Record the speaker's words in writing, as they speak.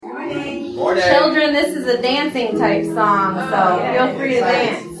Morning. Children, this is a dancing type song, so feel free to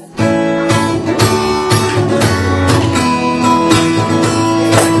dance.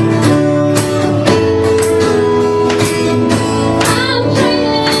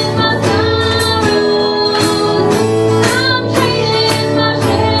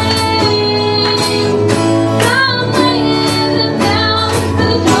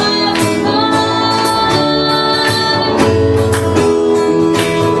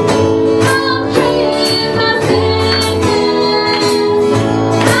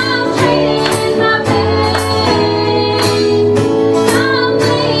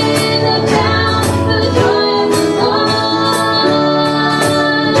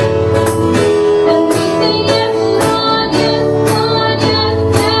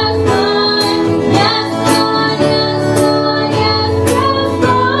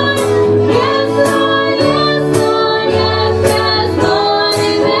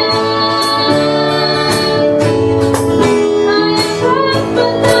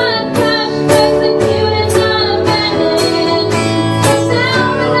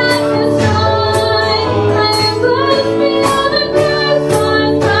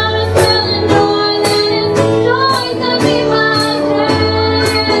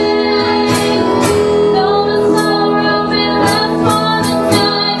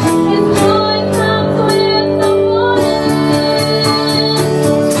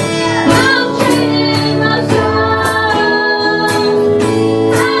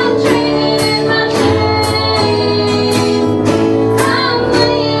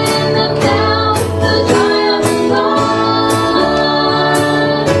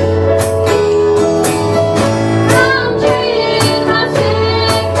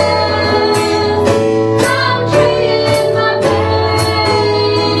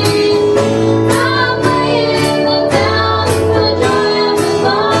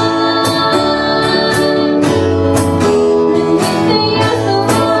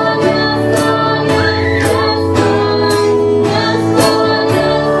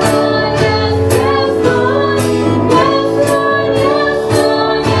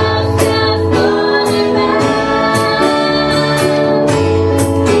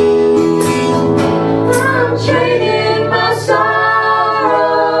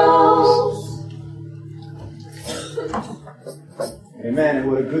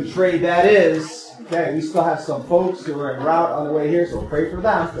 Trade that is. Okay, we still have some folks who are en route on the way here, so pray for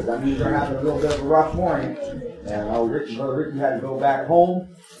them, because that means they're having a little bit of a rough morning. And Brother Ricky had to go back home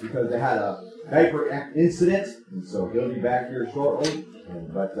because they had a diaper incident, and so he'll be back here shortly.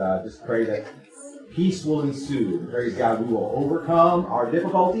 But just pray that peace will ensue. And praise God, we will overcome our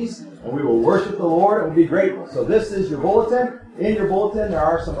difficulties, and we will worship the Lord, and we'll be grateful. So this is your bulletin. In your bulletin, there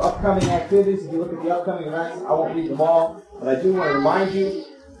are some upcoming activities. If you look at the upcoming events, I won't read them all, but I do want to remind you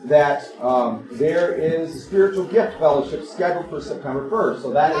that there is a spiritual gift fellowship scheduled for September 1st.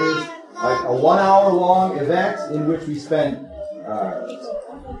 So that is like a 1 hour long event in which we spend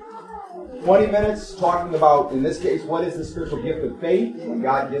 20 minutes talking about, in this case, what is the spiritual gift of faith? When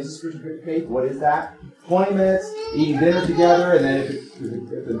God gives a spiritual gift of faith, what is that? 20 minutes eating dinner together, and then if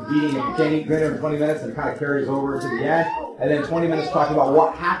the eating and containing dinner in 20 minutes, and it kind of carries over to the end, and then 20 minutes talking about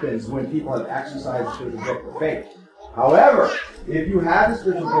what happens when people have exercised the spiritual gift of faith. However, if you have the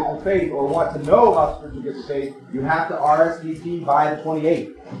spiritual gift of faith or want to know about the spiritual gift of faith, you have to RSVP by the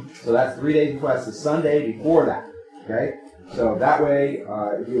 28th. So that's 3 days before. That's the Sunday before that. Okay? So that way,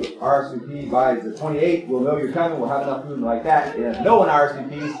 if you RSVP by the 28th, we'll know you're coming. We'll have enough room like that. And if no one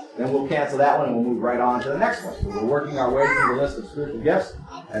RSVPs, then we'll cancel that one and we'll move right on to the next one. So we're working our way through the list of spiritual gifts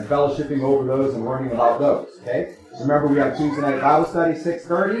and fellowshipping over those and learning about those. Okay? So remember, we have Tuesday night Bible study,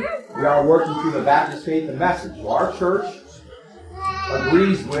 6:30. We are working through the Baptist Faith and Message. So our church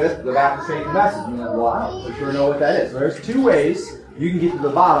agrees with the Baptist Faith and Message. And well, I don't for sure know what that is. So there's two ways you can get to the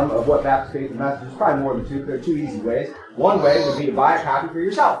bottom of what Baptist Faith and Message is. Probably more than two. There are two easy ways. One way would be to buy a copy for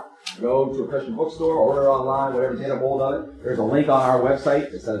yourself. Go to a Christian bookstore, order online, whatever, get a hold of it. There's a link on our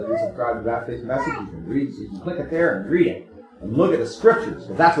website that says if you subscribe to Baptist Faith and Message, you can read. So you can click it there and read it. And look at the scriptures,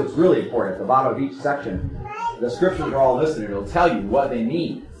 because that's what's really important. At the bottom of each section, the scriptures are all listed. It'll tell you what they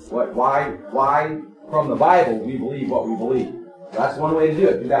mean. Why from the Bible we believe what we believe. That's one way to do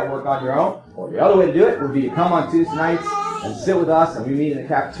it. Do that work on your own. Or the other way to do it would be to come on Tuesday nights and sit with us, and we meet in the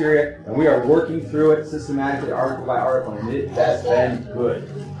cafeteria, and we are working through it systematically, article by article, and it has been good.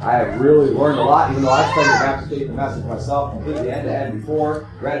 I have really learned a lot, even though I've studied Baptist Faith and Message myself completely end-to-end before,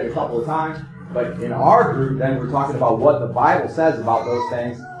 read it a couple of times. But in our group, then, we're talking about what the Bible says about those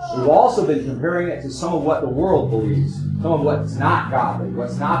things. We've also been comparing it to some of what the world believes, some of what's not godly,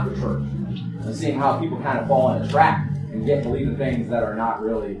 what's not the church, and seeing how people kind of fall in a trap. and get believing things that are not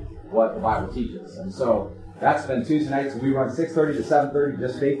really what the Bible teaches. And so that's been Tuesday nights. We run 6:30 to 7:30,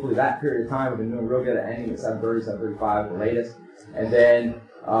 just faithfully that period of time. We've been doing real good at ending at 7:30, 7:35, the latest. And then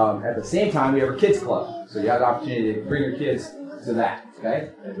at the same time, we have our kids club. So you have the opportunity to bring your kids to that. Okay?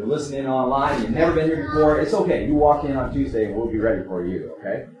 If you're listening online, you've never been here before, it's okay. You walk in on Tuesday and we'll be ready for you.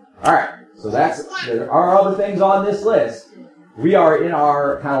 Okay? All right. So there are other things on this list. We are in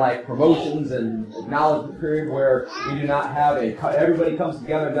our kind of like promotions and acknowledgement period where we do not have everybody comes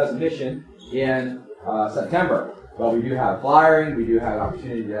together and does a mission in September. But we do have flyering, we do have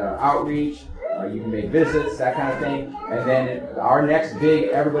opportunity to outreach, you can make visits, that kind of thing. And then our next big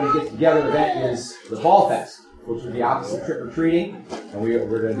everybody gets together event is the Fall Fest, which would be opposite trick-or-treating. And we're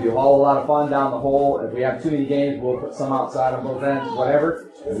going to do a whole lot of fun down the hole. If we have too many games, we'll put some outside on both ends, whatever.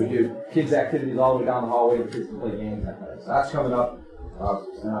 And we do kids' activities all the way down the hallway. The kids can play games. So that's coming up.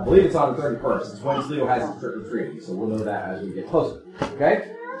 And I believe it's on the 31st. It's when Leo has the trick-or-treating. So we'll know that as we get closer.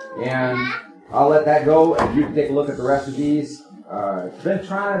 Okay? And I'll let that go, and you can take a look at the rest of these. Been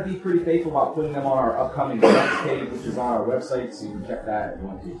trying to be pretty faithful about putting them on our upcoming events page, which is on our website, so you can check that if you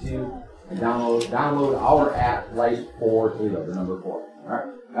want to too. And download our app, Life for Toledo, the number 4. All right,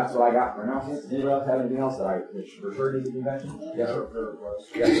 that's what I got for announcements. Anyone else have anything else that I for sure need to be mentioned? Yes, sir.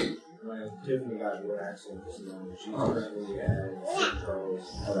 Yes. When Tiffany got into an accident this morning, she's currently at St. Charles.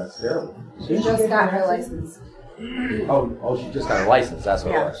 Oh, that's terrible. She just got her license. Oh, she just got her license. That's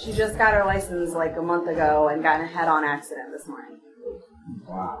what it was. She just got her license like a month ago and got in a head-on accident this morning.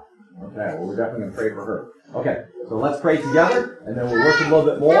 Wow. Okay, well, we're definitely going to pray for her. Okay, so let's pray together, and then we'll worship a little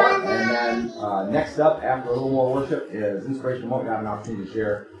bit more. And then next up, after a little more worship, is Inspirational Moment. We have an opportunity to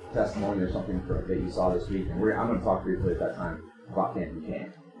share testimony or something that you saw this week. And I'm going to talk briefly at that time about Can't Be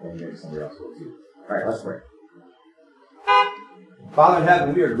Can't. And maybe somebody else will too. All right, let's pray. Father in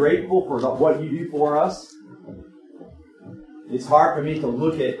heaven, we are grateful for what you do for us. It's hard for me to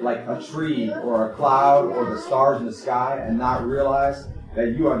look at like a tree or a cloud or the stars in the sky and not realize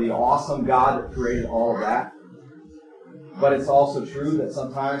that you are the awesome God that created all of that. But it's also true that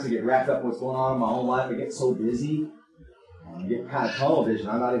sometimes I get wrapped up in what's going on in my own life. I get so busy. I get kind of tunnel vision.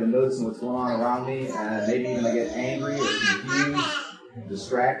 I'm not even noticing what's going on around me. And maybe even I get angry or confused,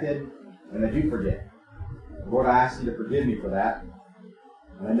 distracted, and I do forget. Lord, I ask you to forgive me for that.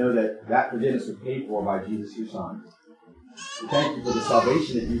 And I know that forgiveness was paid for by Jesus, your Son. We thank you for the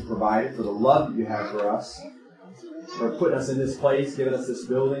salvation that you've provided, for the love that you have for us, for putting us in this place, giving us this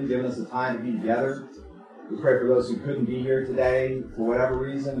building, giving us the time to be together. We pray for those who couldn't be here today for whatever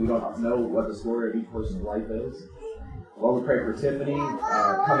reason. We don't know what the story of each person's life is. Lord, we pray for Tiffany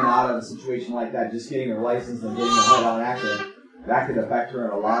coming out of a situation like that, just getting her license and getting her head-on accident. That could affect her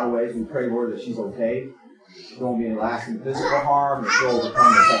in a lot of ways. We pray, Lord, that she's okay. There won't be any lasting physical harm, that she'll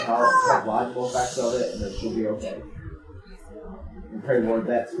overcome the psychological effects of it, and that she'll be okay. We pray, Lord,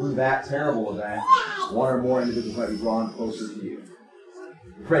 that through that terrible event, one or more individuals might be drawn closer to you.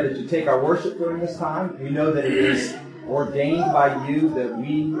 We pray that you take our worship during this time. We know that it is ordained by you that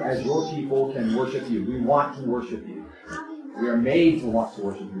we, as your people, can worship you. We want to worship you. We are made to want to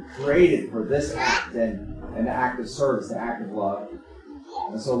worship you, created for this act and an act of service, an act of love.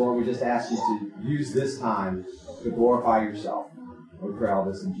 And so, Lord, we just ask you to use this time to glorify yourself. We pray all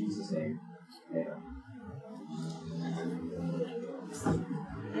this in Jesus' name. Amen.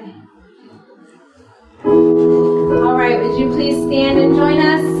 All right, would you please stand and join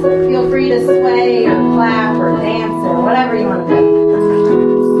us? Feel free to sway or clap or dance or whatever you want to do.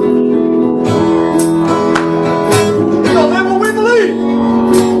 We don't live what we believe.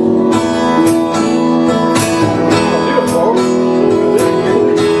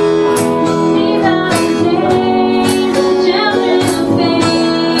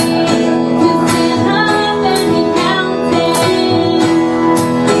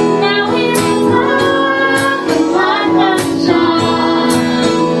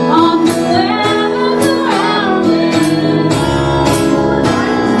 On the weather around me.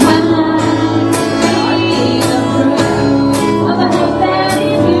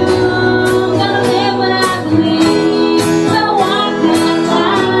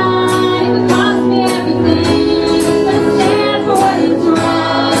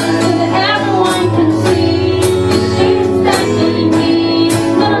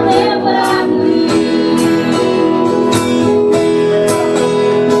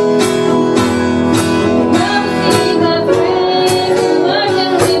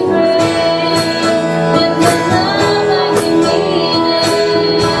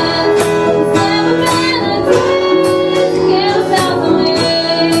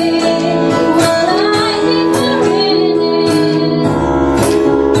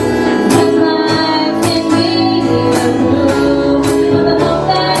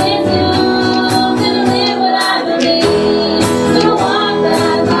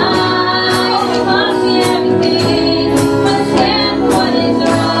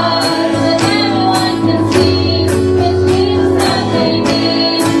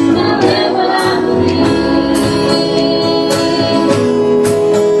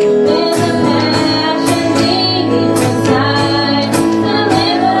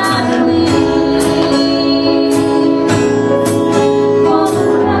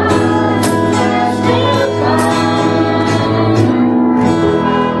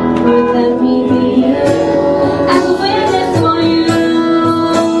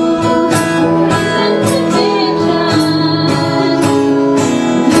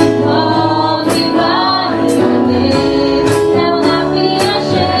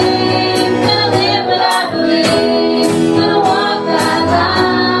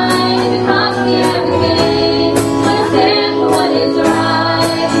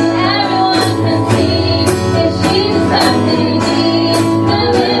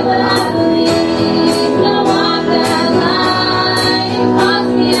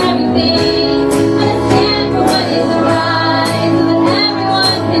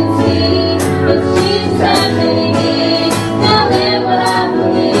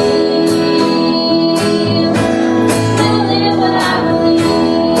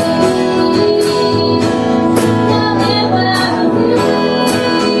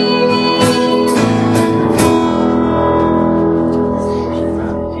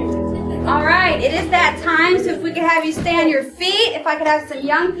 could have some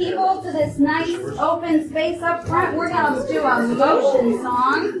young people to this nice open space up front, we're going to do a motion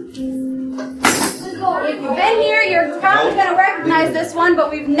song. If you've been here, you're probably going to recognize this one, but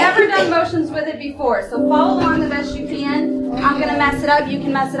we've never done motions with it before. So follow along the best you can. I'm going to mess it up. You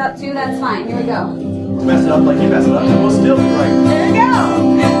can mess it up too. That's fine. Here we go. Mess it up like you mess it up, and we'll still be right. There we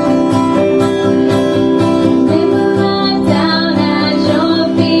go.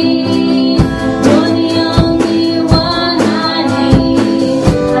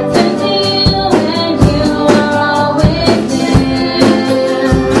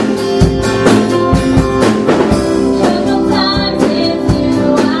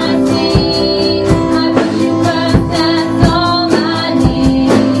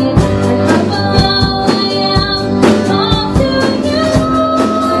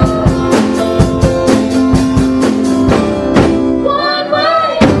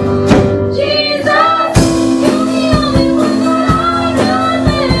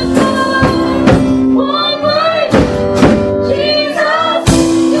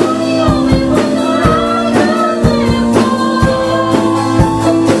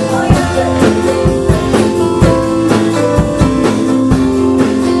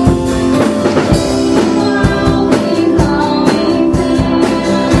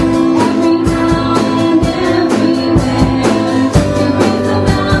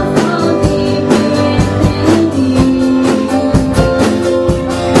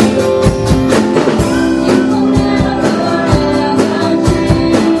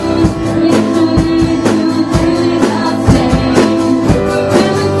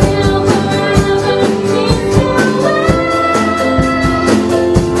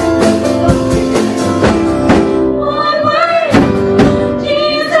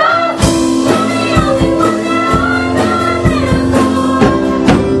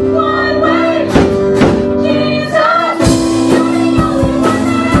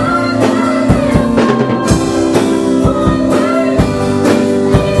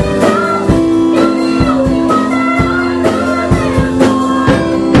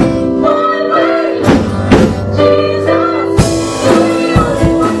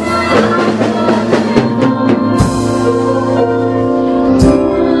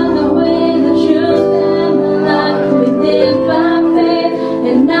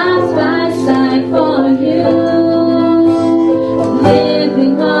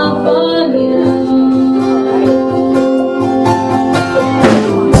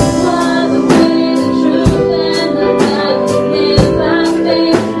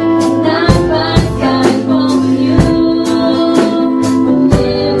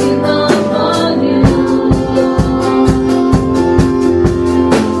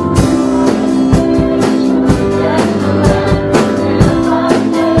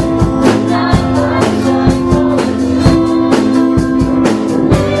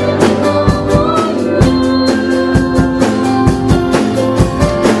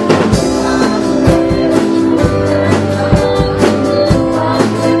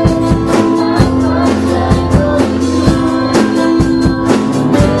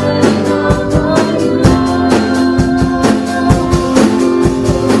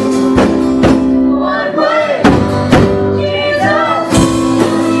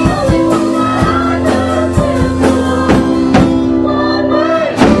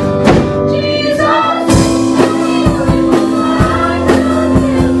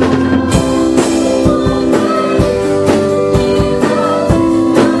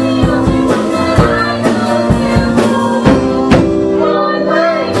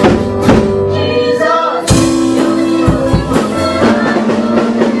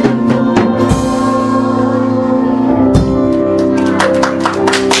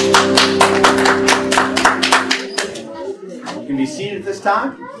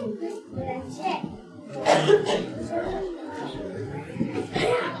 Time?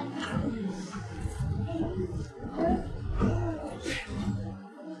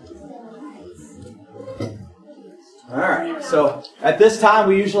 Alright, so at this time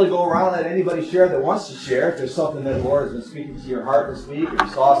we usually go around and let anybody share that wants to share. If there's something that the Lord has been speaking to your heart this week, or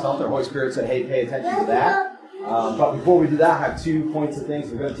you saw something, the Holy Spirit said, hey, pay attention to that. But before we do that, I have 2 points of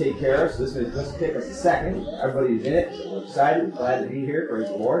things we're going to take care of. So this is just take us a second. Everybody who's in it, we're excited, glad to be here. Praise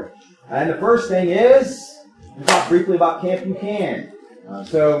the Lord. And the first thing is, we talk briefly about Camp Buchanan.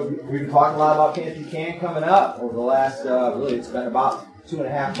 So we've been talking a lot about Camp Buchanan coming up over the last, really it's been about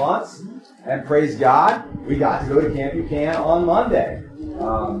 2.5 months. And praise God, we got to go to Camp Buchanan on Monday.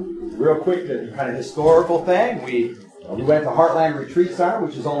 Real quick, the kind of historical thing, we We went to Heartland Retreat Center,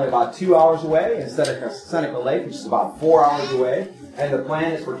 which is only about 2 hours away, instead of Seneca Lake, which is about 4 hours away. And the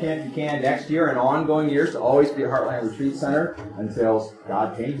plan is for Camp Buchanan next year and ongoing years to always be a Heartland Retreat Center until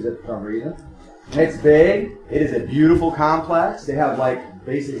God changes it for some reason. It's big. It is a beautiful complex. They have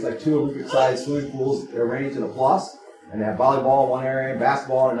basically it's like 2 Olympic-sized swimming pools arranged in a plus. And they have volleyball in one area,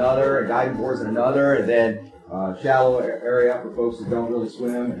 basketball in another, and diving boards in another, and then shallow area for folks who don't really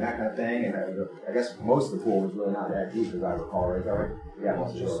swim and that kind of thing. And I guess most of the pool was really not that deep, as I recall, right? Is that right? Yeah,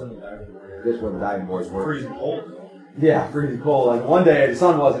 most of it. Just where the diving boards were. Freezing cold. Yeah, freezing cold. Like one day the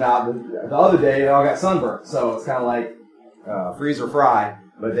sun wasn't out, but the other day they all got sunburned. So it's kind of like freeze or fry.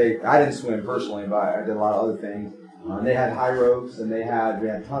 But I didn't swim personally, but I did a lot of other things. And they had high ropes, and we had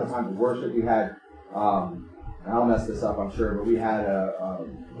a ton of time to worship. We had I'll mess this up, I'm sure, but we had a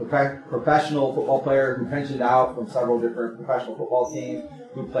professional football player who pensioned out from several different professional football teams,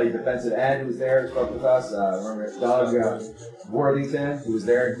 who played defensive end, who was there and spoke with us. Remember Doug Worthington, who was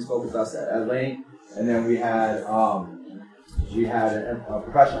there and he spoke with us at length. And then we had a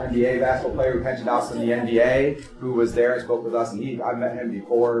professional NBA basketball player who pensioned out from the NBA, who was there and spoke with us. And I've met him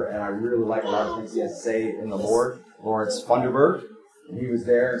before, and I really like a lot of things he has to say in the Lord. Lawrence Funderburg. And he was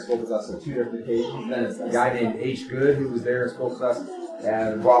there and spoke with us on 2 different occasions. And then a guy named H. Good who was there and spoke with us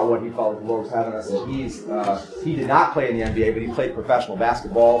and brought what he felt the Lord was having us. And he did not play in the NBA, but he played professional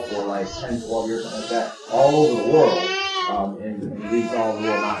basketball for like 10, 12 years, something like that, all over the world, in leagues all over the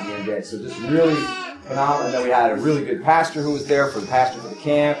world, not in the NBA. So just really phenomenal. And then we had a really good pastor who was there for the pastor for the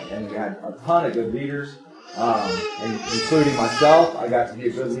camp, and we had a ton of good leaders, including myself. I got to be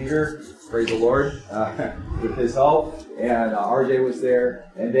a good leader. Praise the Lord, with his help. And RJ was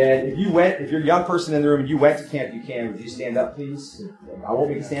there. And then if you're a young person in the room and you went to Camp Buchanan, would you stand up, please? I won't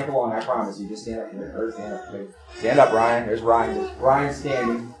make you stand for long, I promise you. Just stand up. Stand up, please. Stand up, Ryan. There's Ryan. Ryan's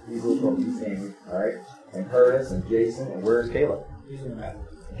standing. He's standing. All right. And Curtis and Jason. And where's Caleb? He's in the bathroom.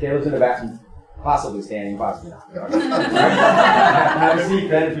 Caleb's in the bathroom. Possibly standing, possibly not. Have a seat,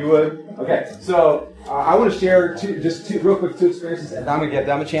 then, if you would. Okay, so I want to share two real quick experiences, and I'm going to give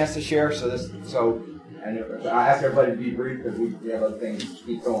them a chance to share. And I ask everybody to be brief because we have other things to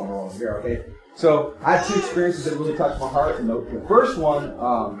keep going on here. Okay, so I had 2 experiences that really touched my heart, and the first one,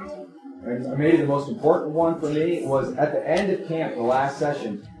 and maybe the most important one for me, was at the end of camp, the last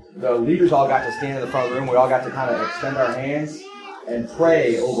session. The leaders all got to stand in the front of the room. We all got to kind of extend our hands and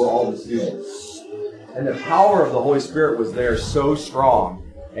pray over all the students. And the power of the Holy Spirit was there so strong.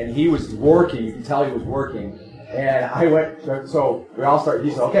 And he was working. You can tell he was working. And I went, so we all started,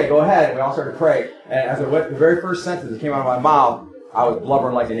 he said, okay, go ahead. And we all started to pray. And as I went, the very first sentence that came out of my mouth, I was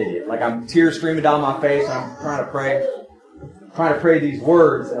blubbering like an idiot. Like I'm tears streaming down my face. And I'm trying to pray these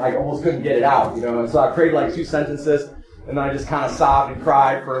words. And I almost couldn't get it out, And so I prayed like 2 sentences. And then I just kind of sobbed and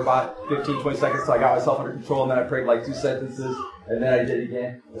cried for about 15, 20 seconds till I got myself under control. And then I prayed like 2 sentences. And then I did it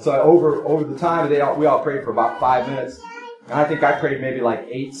again. And so over the time, we all prayed for about 5 minutes. And I think I prayed maybe like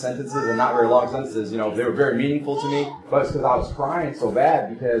 8 sentences, and not very long sentences. They were very meaningful to me. But it's because I was crying so bad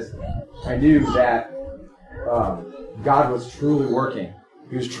because I knew that God was truly working.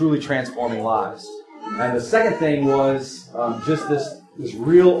 He was truly transforming lives. And the second thing was just this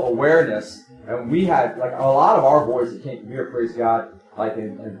real awareness. And we had, like, a lot of our boys that came here, praise God, like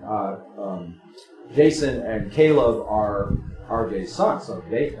Jason and Caleb are RJ's sons,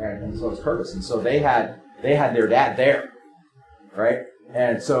 and so is Curtis. And so they had their dad there, right?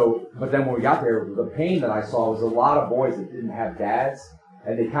 And so, but then when we got there, the pain that I saw was a lot of boys that didn't have dads,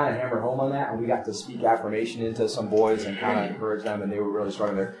 and they kind of hammered home on that, and we got to speak affirmation into some boys and kind of encourage them, and they were really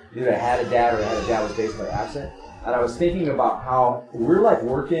struggling there. Either they had a dad or they had a dad was basically absent. And I was thinking about how we're like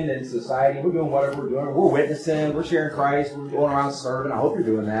working in society, we're doing whatever we're doing, we're witnessing, we're sharing Christ, we're going around serving. I hope you're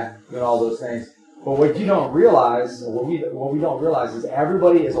doing that, doing all those things. But what you don't realize, or what we don't realize, is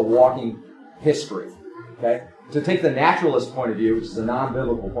everybody is a walking history. Okay? To take the naturalist point of view, which is a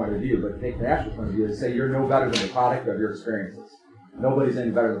non-biblical point of view, but to take the naturalist point of view, is say you're no better than the product of your experiences. Nobody's any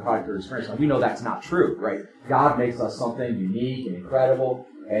better than the product of your experience. Now, we know that's not true, right? God makes us something unique and incredible,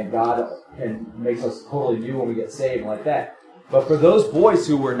 and God makes us totally new when we get saved and like that. But for those boys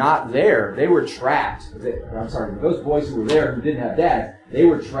who were not there, they were trapped. For those boys who were there who didn't have dads, they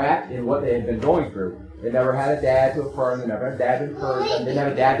were trapped in what they had been going through. They never had a dad to affirm. They never had a dad to encourage them. They didn't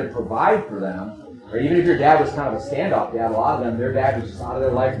have a dad to provide for them. Or even if your dad was kind of a standoff dad, a lot of them, their dad was just out of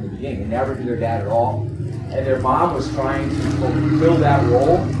their life from the beginning. They never knew their dad at all. And their mom was trying to fulfill that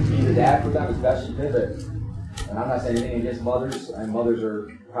role, be the dad for them as best she could. And I'm not saying anything against mothers, and mothers are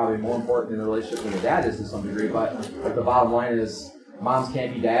probably more important in the relationship than a dad is to some degree, but the bottom line is moms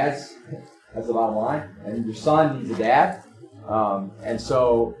can't be dads. That's the bottom line. And your son needs a dad. And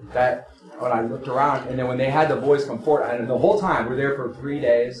so that when I looked around, and then when they had the boys come forward, and the whole time we're there for 3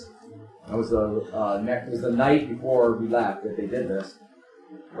 days. It was the night before we left that they did this,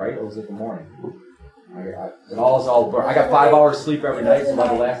 right? Or was it the morning? It all is all. I got 5 hours sleep every night. So by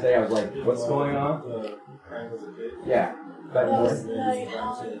the last day, I was like, "What's going on?" Yeah.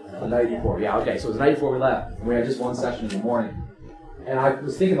 The night before. Yeah. Okay. So it was the night before we left. And we had just one session in the morning, and I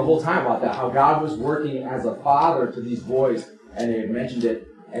was thinking the whole time about that, how God was working as a father to these boys, and they had mentioned it.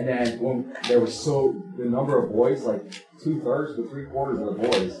 And then when there was the number of boys, like 2/3 to 3/4 of the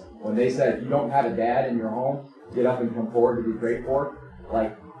boys, when they said, "You don't have a dad in your home, get up and come forward to be prayed for,"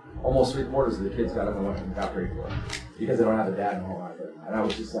 like almost 3/4 of the kids got up and went and got prayed for because they don't have a dad in the home either. And I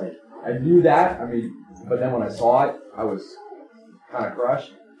was just like, I knew that. I mean, but then when I saw it, I was kind of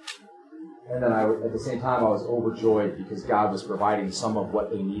crushed. And then at the same time, I was overjoyed because God was providing some of what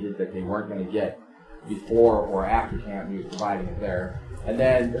they needed that they weren't going to get before or after camp. He was providing it there. And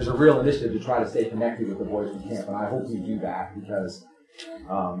then there's a real initiative to try to stay connected with the boys from camp, and I hope we do that because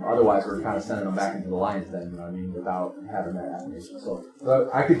otherwise we're kind of sending them back into the lion's den, you know what I mean, without having that application. So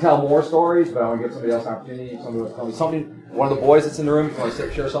I could tell more stories, but I want to give somebody else an opportunity. Somebody wants to tell me something. One of the boys that's in the room, if you want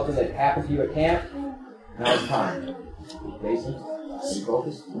to share something that happened to you at camp, now's the time. Jason, are you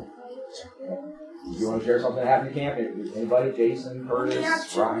focused? Do you want to share something that happened at camp? Anybody? Jason,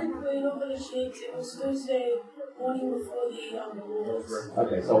 Curtis, Ryan? It was Thursday morning before the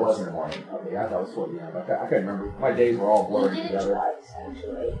Okay, so it wasn't in the morning. Okay, I thought it was toward the end. I couldn't remember. My days were all blurred together.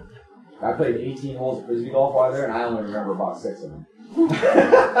 I played 18 holes of frisbee golf while there, and I only remember about 6 of them.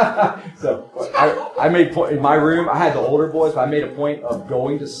 So I made point in my room. I had the older boys, but I made a point of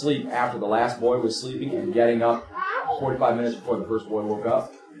going to sleep after the last boy was sleeping and getting up 45 minutes before the first boy woke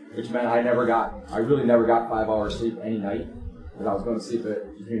up, which meant I really never got 5 hours sleep any night, because I was going to sleep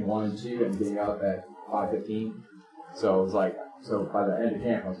at between 1 and 2 and getting up at 5:15. So it was like, by the end of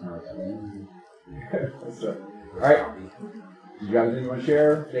camp, I was kind of like, so, all right. Do you guys anyone want to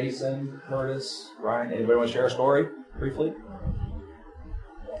share? Jason, Curtis, Ryan, anybody want to share a story briefly?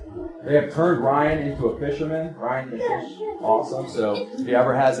 They have turned Ryan into a fisherman. Ryan can fish awesome. So if he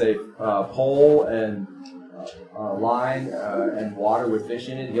ever has a pole and line and water with fish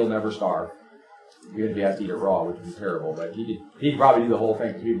in it, he'll never starve. Even if he has to eat it raw, which would be terrible. But he could probably do the whole thing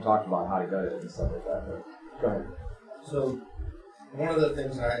because we even talked about how to gut it and stuff like that. But go ahead. So one of the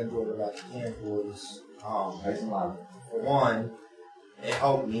things I enjoyed about the camp was, for one, it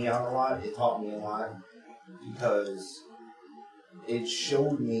helped me out a lot. It taught me a lot because it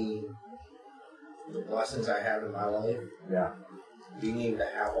showed me the blessings I have in my life. Yeah. Being able to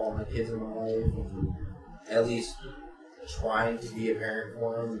have all my kids in my life and at least trying to be a parent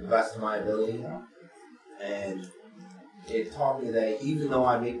for them to the best of my ability. Yeah. And it taught me that even though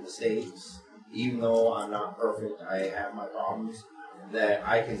I make mistakes, even though I'm not perfect, I have my problems, that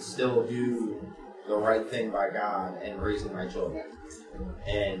I can still do the right thing by God and raising my children.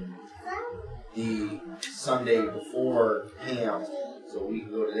 And the Sunday before camp, so a week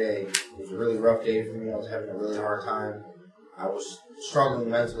ago today, was a really rough day for me. I was having a really hard time. I was struggling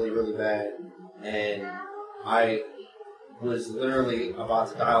mentally really bad, and I was literally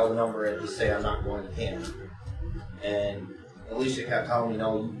about to dial the number and just say I'm not going to camp. And Alicia kept telling me,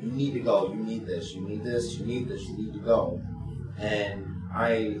 no, you need to go. You need this. You need this. You need this. You need to go. And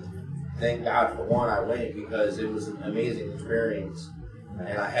I thank God for one, I went because it was an amazing experience.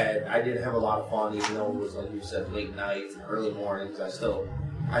 And I did have a lot of fun, even though it was, like you said, late nights and early mornings. I still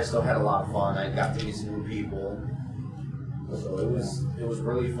had a lot of fun. I got to meet some new people. So it was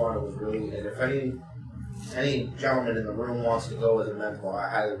really fun. It was really, and if any gentleman in the room wants to go as a mentor, I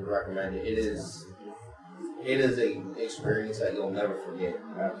highly recommend it. It is an experience that you'll never forget.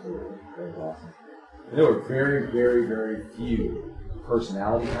 Absolutely. Very awesome. There were very, very, very few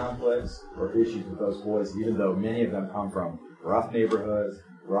personality conflicts or issues with those boys, even though many of them come from rough neighborhoods,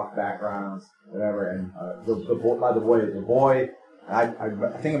 rough backgrounds, whatever. And the boy, I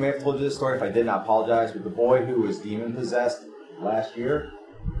think I may have told you this story. If I did, I apologize. But the boy who was demon possessed last year,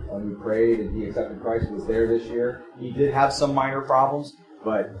 when we prayed and he accepted Christ, was there this year. He did have some minor problems,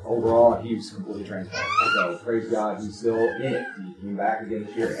 but overall he was completely transformed. So praise God, he's still in it. He came back again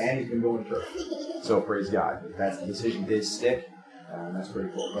this year, and he's been going to church. So praise God. That decision did stick. That's pretty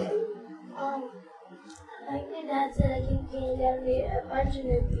cool. Go ahead. Like my dad said, I came down to meet a bunch of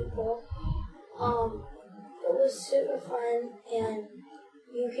new people. It was super fun, and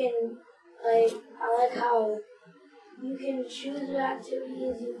you can, I like how you can choose your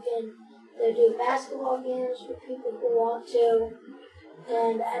activities. You can do basketball games for people who want to.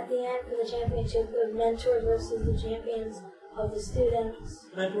 And at the end, for the championship, the mentors versus the champions, of the students.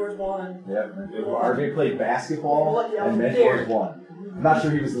 Mentors won. Yeah, RJ played basketball, and Mentors won. I'm not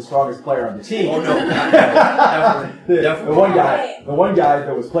sure he was the strongest player on the team. Oh no, definitely. The one guy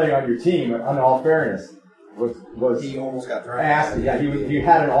that was playing on your team, in all fairness, was He almost got drafted. asked. Yeah, he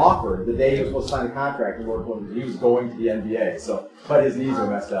had an offer the day he was supposed to sign the contract and work when he was going to the NBA. So, but his knees were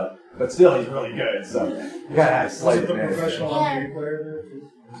messed up. But still, he's really good. So you gotta have slight advantage. Professional NBA player there?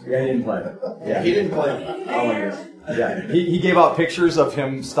 Yeah, he didn't play. Yeah, He didn't play. Oh my goodness. Yeah, he gave out pictures of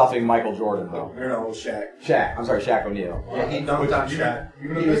him stuffing Michael Jordan though. No, Shaq. Shaq O'Neal. Yeah, he dunked on Shaq.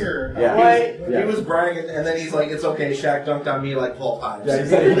 Even He was, bigger. Yeah. he was bragging, and then he's like, "It's okay, Shaq dunked on me like 12 times." Yeah, he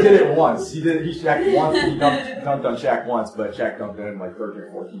said he did it once. He Shaq once. He dunked on Shaq once, but Shaq dunked on him like 13 or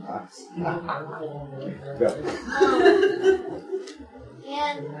 14 times.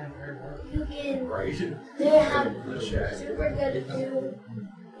 And you can, they have super good food,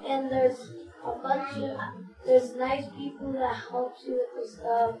 and there's nice people that help you with the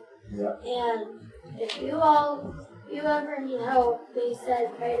stuff. Yeah. And if you ever need help, they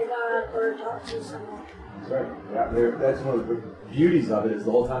said pray to God or talk to someone. That's right. Yeah, that's one of the beauties of it is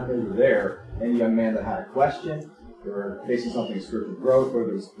the whole time they were there, any young man that had a question, they were facing something in spiritual growth,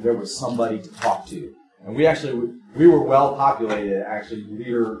 or there was somebody to talk to. And we were well populated, actually,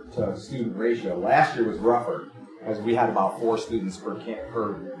 leader to student ratio. Last year was rougher, as we had about 4 students per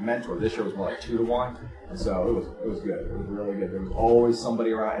mentor. This year was more like 2 to 1. And so it was good. It was really good. There was always somebody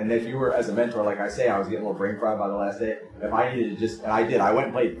around. And if you were, as a mentor, like I say, I was getting a little brain fried by the last day. If I needed to and I did. I went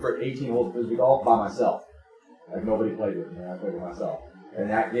and played for 18 holes of frisbee golf by myself. Like nobody played with me. I played with myself. And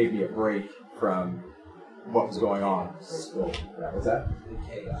that gave me a break from what was going on. So, yeah, what's that?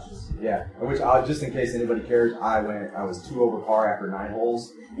 Yeah. Which, just in case anybody cares, I was 2 over par after 9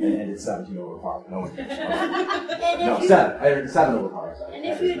 holes and ended 17 over par. No one cares. No, 7. I ended 7 over par. And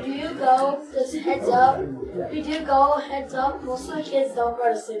if you do go, just heads up. If you do go, heads up. Most of the kids don't go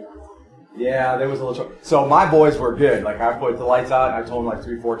to sleep. Yeah, there was a little trouble. So my boys were good. Like I put the lights out and I told them like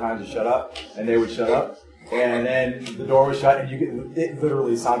 3-4 times to shut up, and they would shut up. And then the door was shut, and it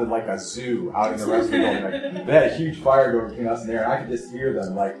literally sounded like a zoo out in the rest of the building. Like, they had a huge fire door between us and there, and I could just hear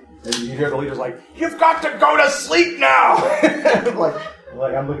them. Like, and you hear the leaders like, "You've got to go to sleep now."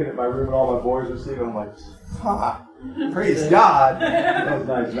 like I'm looking at my room and all my boys are sleeping. I'm like, praise God. That was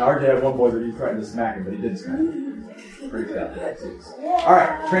nice. And RJ had one boy that he threatened to smack him, but he didn't smack him. Praise God. All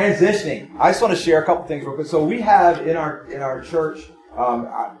right, transitioning. I just want to share a couple things real quick. So we have in our church.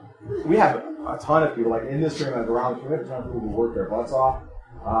 We have a ton of people, like in this room and around the room, we have a ton of people who work their butts off.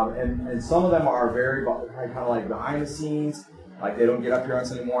 And some of them are very kind of like behind the scenes, like they don't get up here on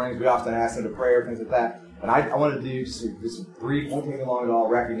Sunday mornings. We often ask them to pray or things like that. And I wanted to do just a brief, won't take me long at all,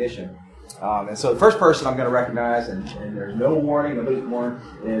 recognition. And so the first person I'm going to recognize, and there's no warning, nobody's warned,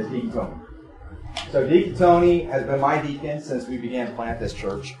 is Deacon Tony. So Deacon Tony has been my deacon since we began to plant this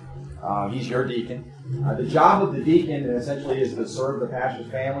church. He's your deacon. The job of the deacon essentially is to serve the pastor's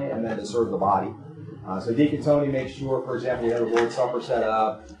family and then to serve the body. So Deacon Tony makes sure, for example, we have the Lord's Supper set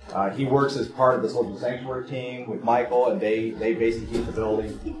up. He works as part of the social sanctuary team with Michael, and they basically keep the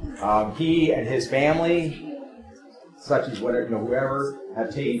building. He and his family, such as whoever,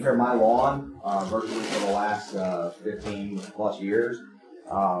 have taken care of my lawn virtually for the last 15 plus years.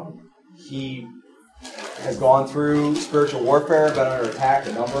 He has gone through spiritual warfare, been under attack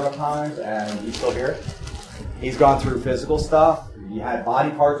a number of times, and he's still here. He's gone through physical stuff. He had body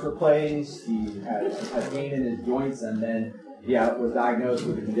parts replaced. He had pain in his joints, and then he was diagnosed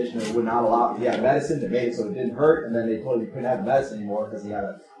with a condition that would not allow. He had medicine that made it so it didn't hurt, and then they told him he couldn't have the medicine anymore because he had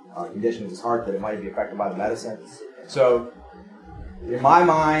a condition with his heart that it might be affected by the medicine. So, in my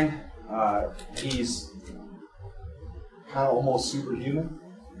mind, he's kind of almost superhuman.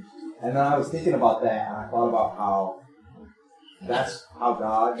 And then I was thinking about that, and I thought about how that's how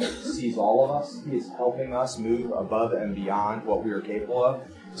God sees all of us. He is helping us move above and beyond what we are capable of.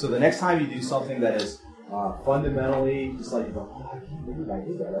 So the next time you do something that is fundamentally just like, you go, oh, I can't believe I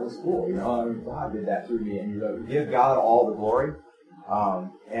did that. That was cool. I mean, God did that through me. And you give God all the glory.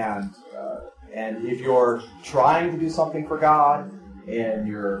 And if you're trying to do something for God, and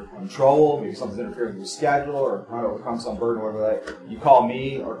you're in trouble, maybe something's interfering with your schedule, or trying to overcome some burden, or whatever that, you call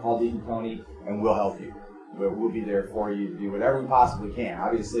me or call Deacon Tony, and we'll help you. We'll be there for you to do whatever we possibly can.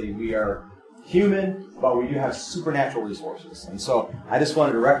 Obviously, we are human, but we do have supernatural resources. And so I just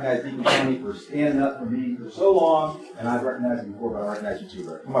wanted to recognize Deacon Tony for standing up for me for so long, and I've recognized him before, but I recognize you too,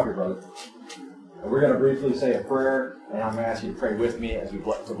 brother. Come up here, brother. And we're going to briefly say a prayer, and I'm going to ask you to pray with me as we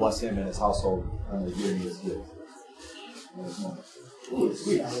bless him and his household under giving me this gift. Ooh, it's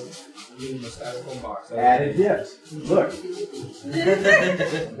sweet. Using the styrofoam box. Added gift. Look.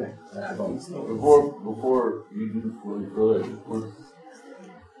 Before you do for that, of course.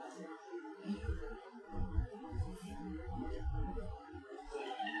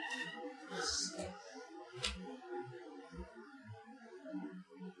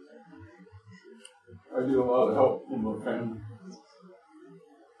 I need a lot of help from my family.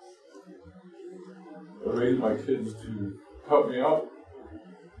 I raised my kids to help me out.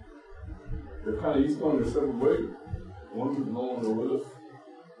 They're kind of each going their separate ways. One is no longer with us.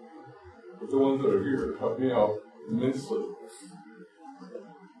 But the ones that are here help me out immensely.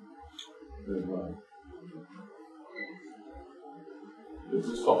 It's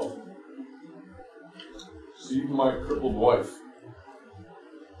just all. See my crippled wife.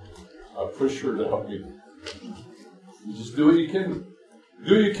 I push her to help me. You just do what you can.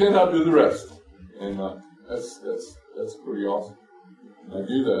 Do what you can, I'll do the rest. And that's pretty awesome. And I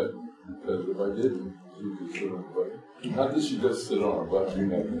do that because if I didn't, she would just sit on her butt. Not that she just sit on her butt, do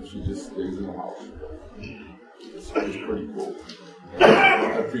nothing. She just stays in the house. It's pretty cool. I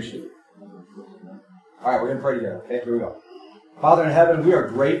appreciate it. All right, we're going to pray together. Okay, here we go. Father in heaven, we are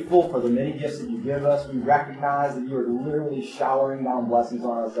grateful for the many gifts that you give us. We recognize that you are literally showering down blessings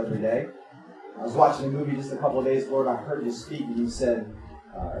on us every day. I was watching a movie just a couple of days ago, and I heard you speak, and you said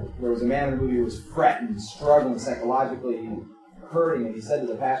there was a man in the movie who was fretting, struggling psychologically, hurting, and he said to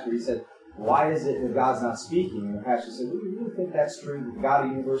the pastor, he said, why is it that God's not speaking? And the pastor said, do you really think that's true? That the God of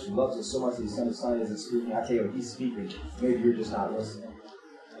the universe who loves us so much that he sent his son isn't speaking? I tell you what, he's speaking. Maybe you're just not listening.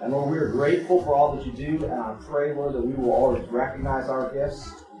 And Lord, we are grateful for all that you do, and I pray, Lord, that we will always recognize our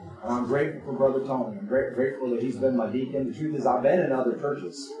gifts. And I'm grateful for Brother Tony. I'm grateful that he's been my deacon. The truth is, I've been in other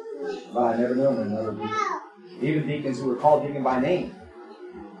churches, but I never known another deacon. Even deacons who were called deacon by name,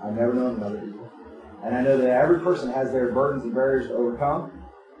 I've never known another deacon. And I know that every person has their burdens and barriers to overcome.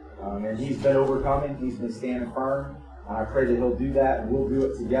 And he's been overcoming. He's been standing firm. And I pray that he'll do that, and we'll do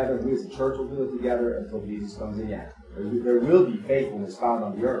it together. We as a church will do it together until Jesus comes again. There will be faithfulness found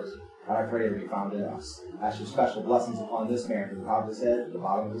on the earth, and I pray it will be found in us. Ask your special blessings upon this man from the top of his head to the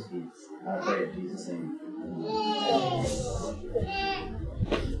bottom of his feet. And I pray in Jesus' name.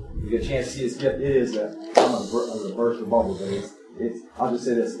 You get a chance to see his gift. It is I'm going to burst the bubble, but it's I'll just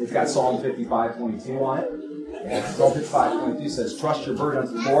say this. It's got Psalm 55:22 on it. And Psalm 55:22 says, trust your burden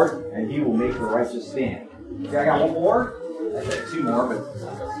unto the Lord, and he will make the righteous stand. Okay, I got one more. I got two more, but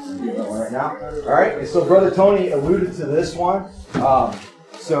do that one right now. All right, and so Brother Tony alluded to this one. Brother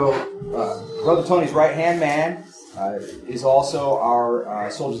Tony's right-hand man is also our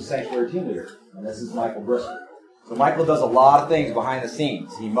Soldiers of Sanctuary team leader, and this is Michael Briscoe. So Michael does a lot of things behind the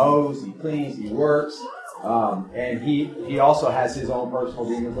scenes. He mows, he cleans, he works, and he also has his own personal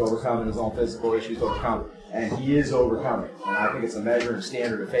demons to overcome and his own physical issues to overcome, and he is overcoming. And I think it's a measure and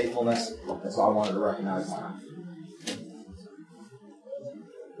standard of faithfulness, and so I wanted to recognize that.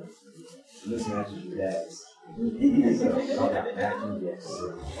 This matches your dad's. Yes. And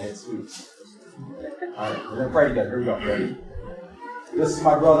it's sweet. Alright, we're going to pray together. Here we go. Ready? This is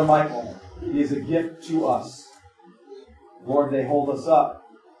my brother Michael. He is a gift to us. Lord, they hold us up.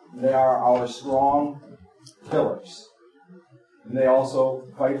 They are our strong pillars. And they also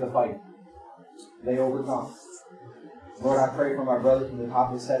fight the fight. They overcome. Lord, I pray for my brother from the top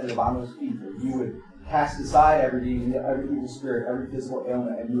of his head to the bottom of his feet that you would cast aside every demon, every evil spirit, every physical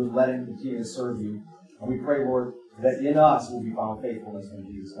ailment, and you would let him continue to serve you. And we pray, Lord, that in us will be found faithfulness when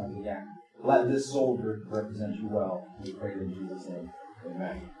Jesus comes again. Let this soldier represent you well. We pray in Jesus' name.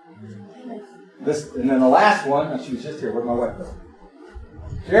 Amen. And then the last one, she was just here. Where'd my wife go?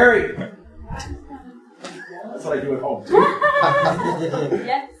 Sherry! That's what I do at home, too.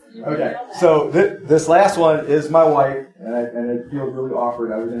 Yes. Okay, so this last one is my wife, and it feels really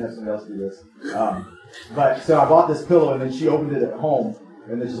awkward. I was going to have somebody else do this. So I bought this pillow, and then she opened it at home,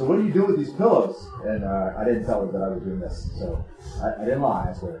 and then she said, what do you do with these pillows? And I didn't tell her that I was doing this, so I didn't lie,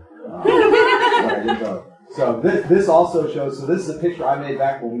 I swear. But I didn't tell her. So this also shows, so this is a picture I made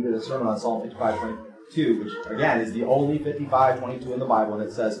back when we did a sermon on Psalm 55:22, which, again, is the only 55:22 in the Bible, and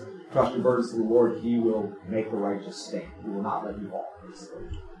it says, trust your burdens to the Lord, he will make the righteous stand. He will not let you fall, basically.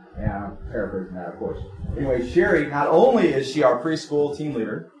 And I'm paraphrasing that, of course. Anyway, Sherry, not only is she our preschool team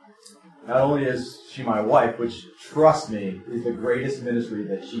leader, not only is she my wife, which, trust me, is the greatest ministry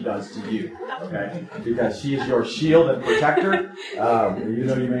that she does to you, okay? Because she is your shield and protector.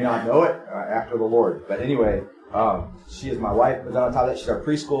 You may not know it after the Lord. But anyway, she is my wife. But then on top of that, she's our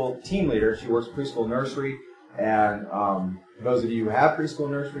preschool team leader. She works preschool nursery. And those of you who have preschool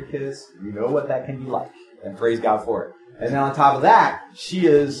nursery kids, you know what that can be like. And praise God for it. And then on top of that, she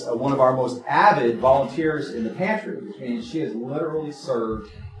is one of our most avid volunteers in the pantry, which means she has literally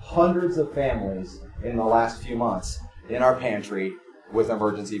served hundreds of families in the last few months in our pantry with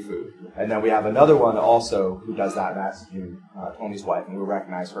emergency food. And then we have another one also who does that, and that's Tony's wife, and we'll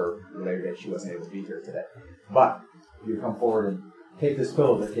recognize her later today. She wasn't able to be here today. But you come forward and take this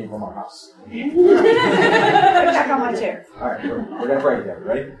pillow that came from our house. Check on my chair. All right, we're going to pray together.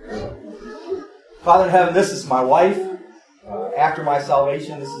 Ready? Father in heaven, this is my wife. After my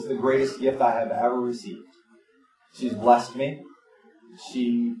salvation, this is the greatest gift I have ever received. She's blessed me.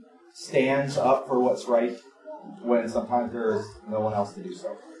 She stands up for what's right when sometimes there is no one else to do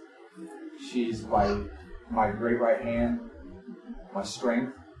so. She's my great right hand, my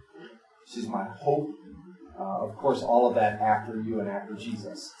strength. She's my hope. Of course, all of that after you and after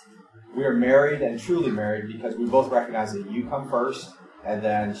Jesus. We are married and truly married because we both recognize that you come first, and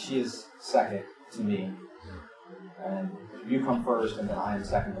then she is second to me. And you come first, and then I am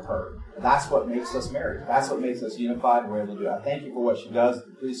second to her. And that's what makes us married. That's what makes us unified. We're able to do it. I thank you for what she does at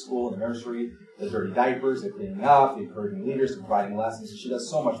the preschool, the nursery, the dirty diapers, the cleaning up, the encouraging leaders, the providing lessons. She does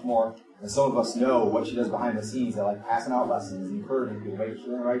so much more. And some of us know what she does behind the scenes. They like passing out lessons, encouraging people, making sure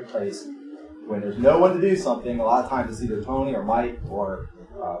they're in the right place. When there's no one to do something, a lot of times it's either Tony or Mike or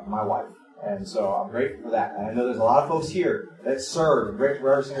my wife. And so I'm grateful for that. And I know there's a lot of folks here that serve. I'm grateful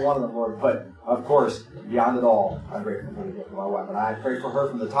for every single one of them, Lord. But, of course, beyond it all, I'm grateful for the gift of my wife. And I pray for her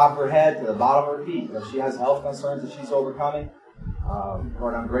from the top of her head to the bottom of her feet. If she has health concerns that she's overcoming,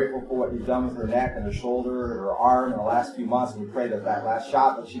 Lord, I'm grateful for what you've done with her neck and her shoulder and her arm in the last few months. And we pray that that last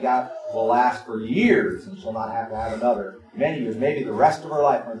shot that she got will last for years and she'll not have to have another. Many years, maybe the rest of her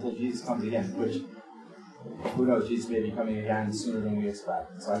life until Jesus comes again, which, who knows, Jesus may be coming again sooner than we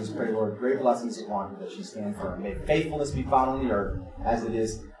expect. So I just pray, Lord, great blessings upon her that she stand firm. May faithfulness be found on the earth as it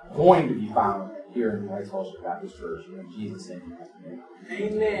is going to be found here in the White Fellowship Baptist Church. In Jesus' name.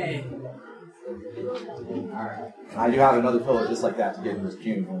 Amen. All right. I do have another pillow just like that to give Miss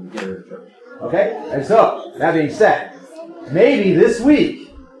June when we get her to church. Okay? And so, that being said, maybe this week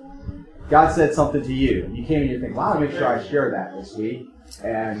God said something to you. You came and you think, well, I'll make sure I share that this week.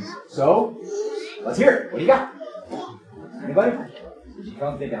 And so, let's hear it. What do you got? Anybody? Did you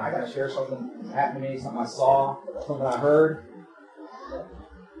come thinking, I got to share something that happened to me, something I saw, something I heard?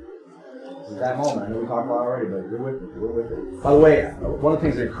 This is that moment. I know we talked about it already, but you're with it. You're with it. By the way, one of the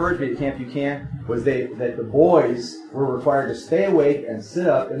things that encouraged me at Camp Buchanan was that the boys were required to stay awake and sit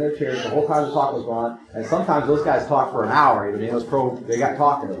up in their chairs the whole time the talk was going on. And sometimes those guys talked for an hour. I mean, they got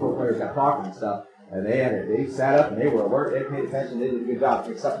talking. The pro players got talking and stuff. And they sat up and they were alert. They paid attention. They did a good job,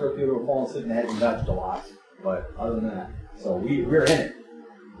 except for a few who were falling asleep and had nudged a lot. But other than that, so we're in it.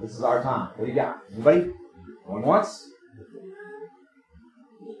 This is our time. What do you got? Anybody? Going once?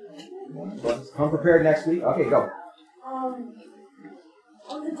 Come prepared next week. Okay, go.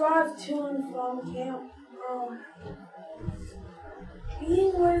 On the drive to and from camp,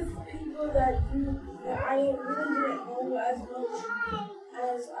 being with people that I really didn't know as much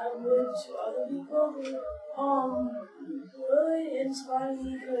as I would to other people, really inspired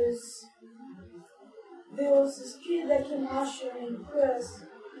me because there was this kid that came last year named Chris.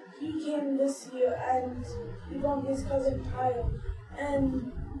 He came this year and he brought his cousin Kyle,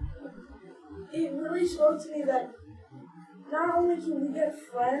 and it really spoke to me that not only can we get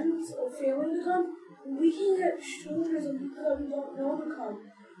friends or family to come, we can get strangers and people that we don't know to come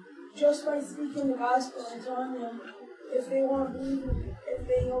just by speaking the gospel and telling them if they want to believe, if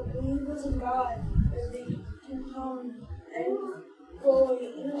they are believers in God, that they can come and grow an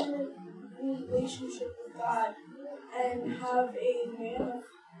intimate relationship with God and have a man of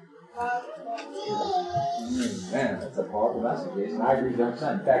God. Man, that's a powerful message, Jason. I agree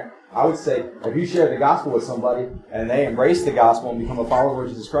 100%. In fact, I would say if you share the gospel with somebody and they embrace the gospel and become a follower of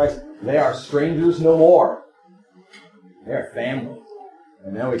Jesus Christ, they are strangers no more. They are family.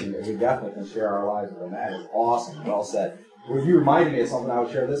 And then we definitely can share our lives with them. That is awesome. Well said. Well, you reminded me of something. I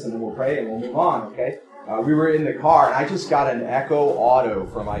would share this and then we'll pray and we'll move on, okay? We were in the car, and I just got an Echo Auto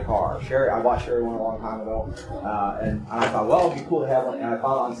for my car. I bought Sherry one a long time ago, and I thought, well, it'd be cool to have one. And I found it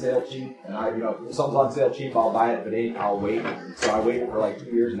on sale cheap, and if something's on sale cheap, I'll buy it. If it ain't, I'll wait. So I waited for like 2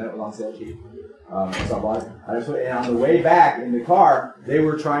 years, and then it was on sale cheap. So I bought it. And on the way back in the car, they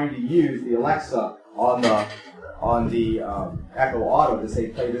were trying to use the Alexa on the Echo Auto to say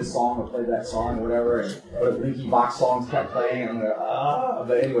play this song or play that song or whatever, and Linky Box songs kept playing. And I'm like,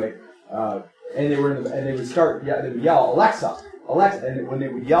 but anyway. And they would yell, Alexa, Alexa. And when they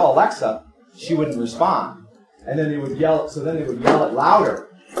would yell Alexa, she wouldn't respond. And then they would yell it louder,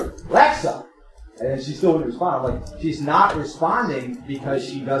 Alexa. And then she still wouldn't respond. I'm like, she's not responding because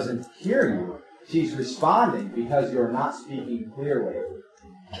she doesn't hear you. She's responding because you're not speaking clearly.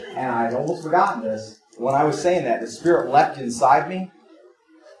 And I'd almost forgotten this. When I was saying that, the Spirit leapt inside me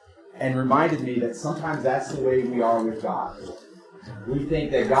and reminded me that sometimes that's the way we are with God. We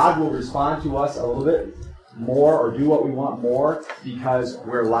think that God will respond to us a little bit more or do what we want more because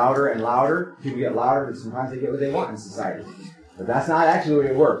we're louder and louder. People get louder, but sometimes they get what they want in society. But that's not actually the way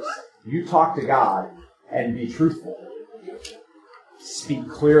it works. You talk to God and be truthful. Speak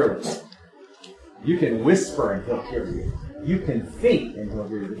clearly. You can whisper and He'll hear you. You can think and He'll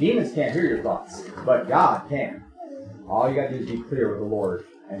hear you. The demons can't hear your thoughts, but God can. All you got to do is be clear with the Lord,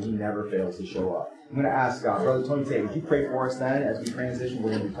 and He never fails to show up. I'm going to ask Brother Tony Tate, would you pray for us then as we transition?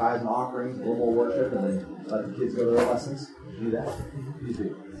 We're going to do tithes and offerings, a little more worship, and then let the kids go to their lessons. Do that. You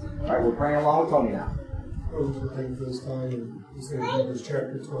do. All right, we're praying along with Tony now. We're praying for this time in Hebrews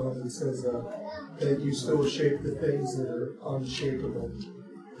chapter 12. It says that you still shape the things that are unshakable.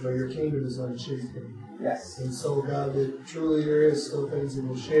 Your kingdom is unshaken. Yes. And so, God, that truly there is still things that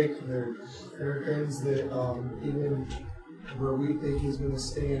will shake. There are things that even where we think is going to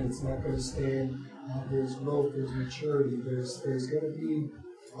stand, it's not going to stand. There's growth, there's maturity, there's going to be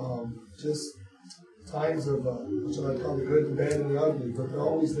just times of which I call the good, the bad, and the ugly, but they're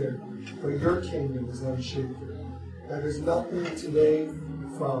always there. But your kingdom is unshaken. There's nothing today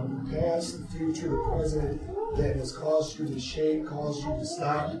from the past, the future, the present that has caused you to shake, caused you to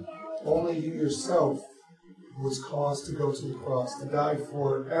stop. Only you yourself was caused to go to the cross, to die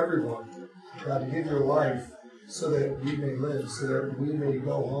for everyone. God, to give your life so that we may live, so that we may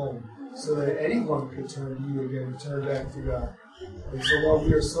go home, so that anyone could turn to you again, turn back to God. And so, Lord,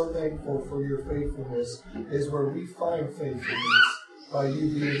 we are so thankful for your faithfulness, is where we find faithfulness by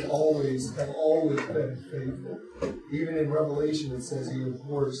you being have always been faithful. Even in Revelation, it says your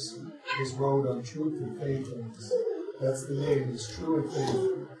horse is rode on truth and faithfulness. That's the name, it's true and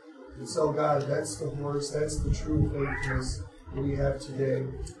faithful. And so, God, that's the horse, that's the true faithfulness that we have today.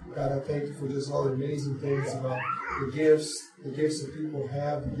 God, I thank you for just all the amazing things about the gifts that people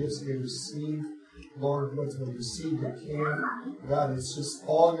have, the gifts that they receive. Lord, what's been received that can. God, it's just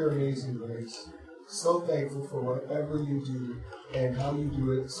all your amazing grace. So thankful for whatever you do and how you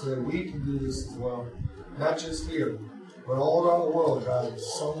do it so that we can do this as well. Not just here, but all around the world, God.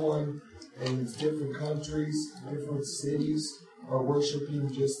 Someone in different countries, different cities are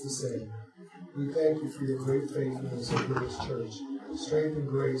worshiping just the same. We thank you for your great faithfulness over this church. Strength and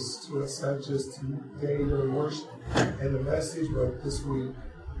grace to us, not just today during worship and the message, but this week.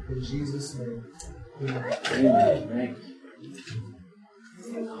 In Jesus' name. Amen. Amen.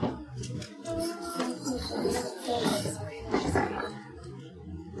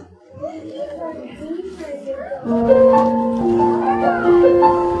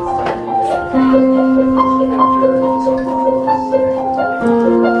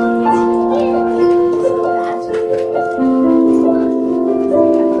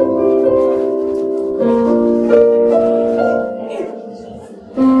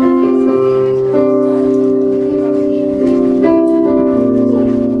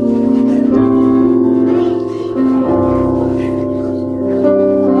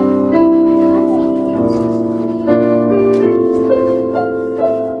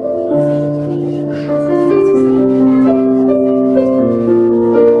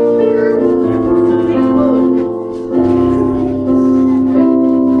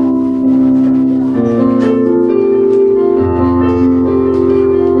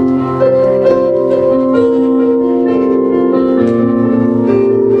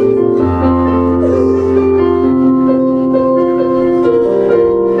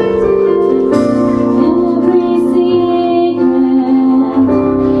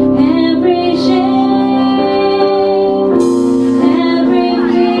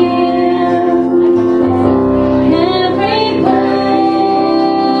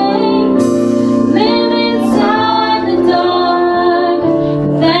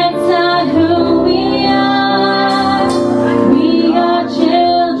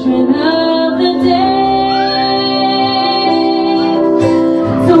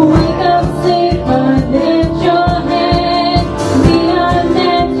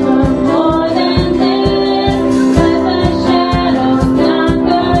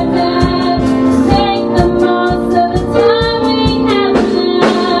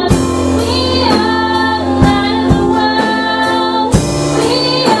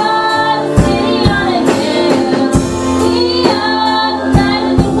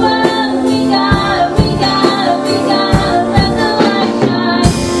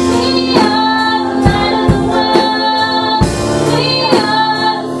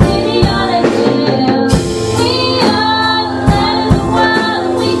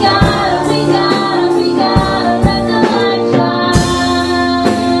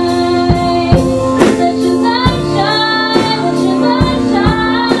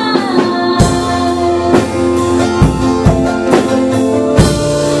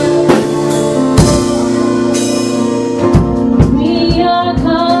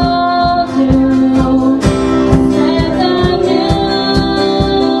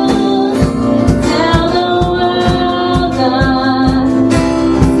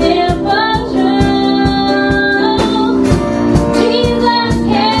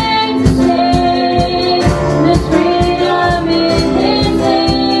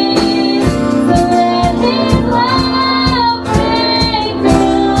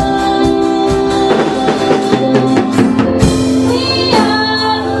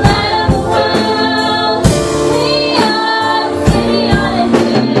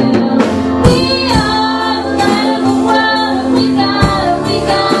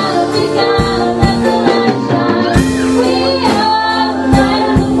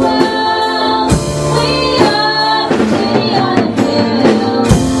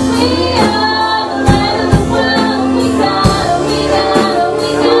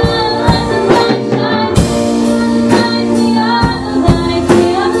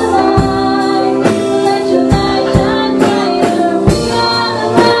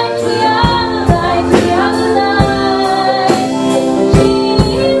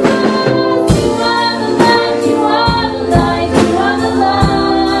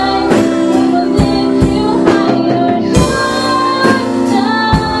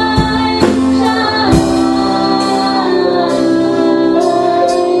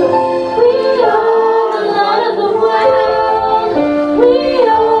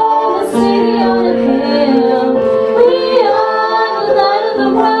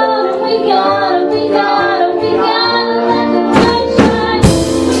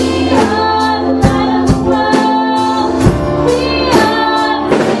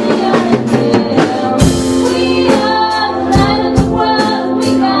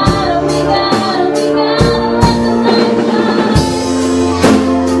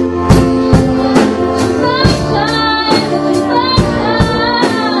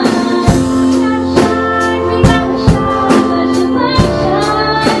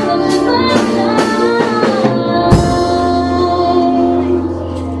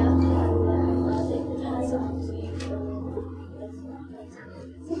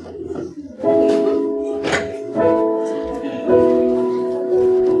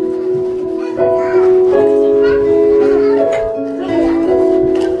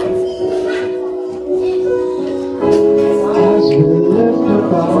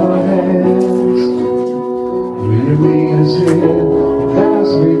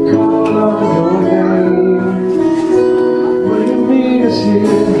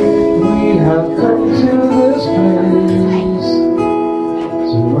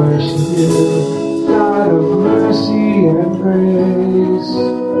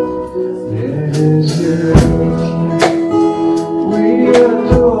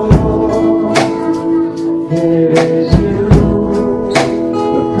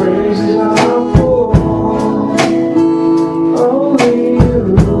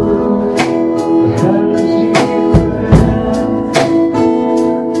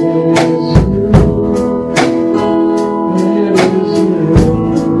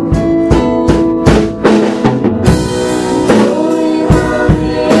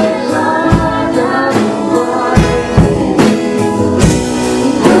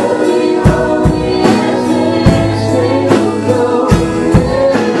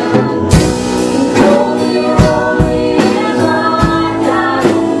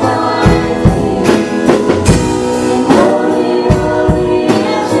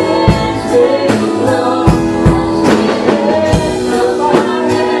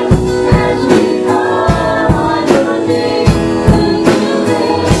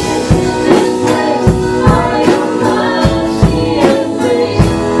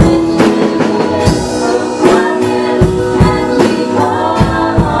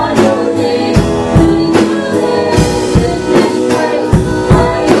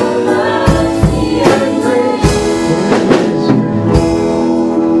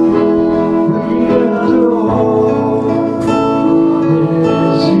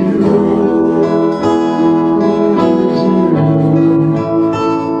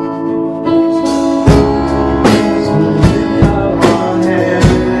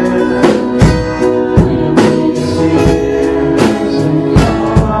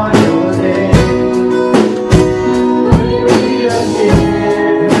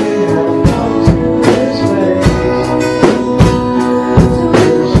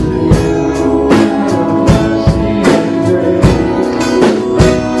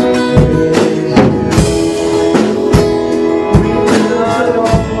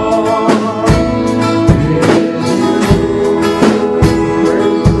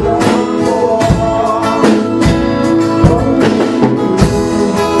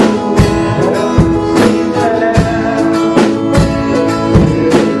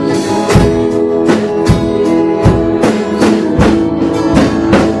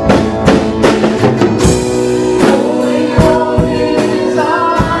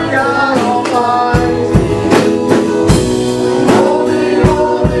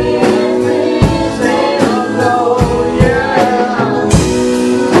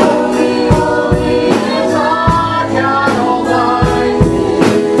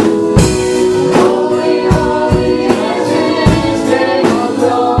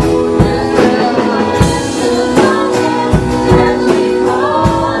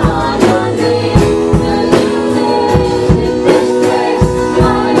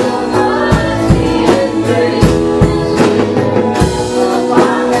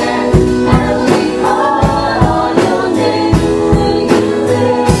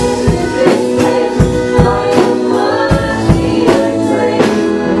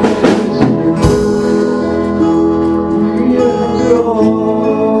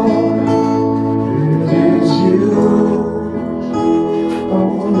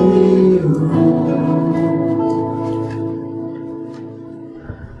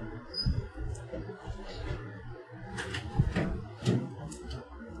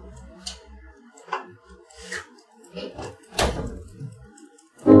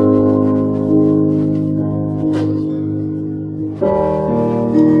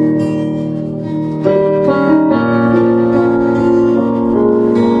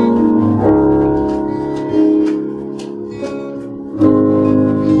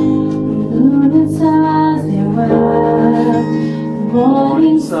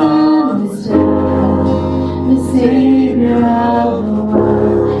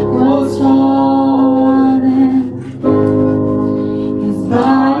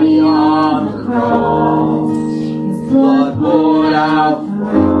 body on the cross, His blood poured out for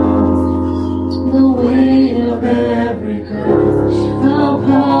us, the weight of every curse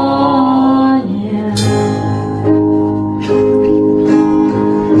upon Him.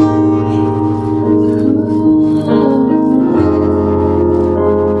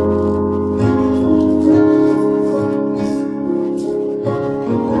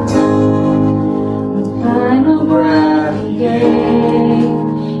 The final breath He gave,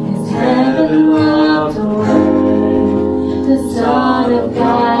 His heaven rolled away. The Son of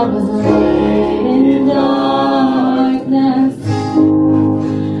God was laid in darkness.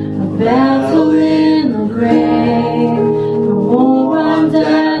 A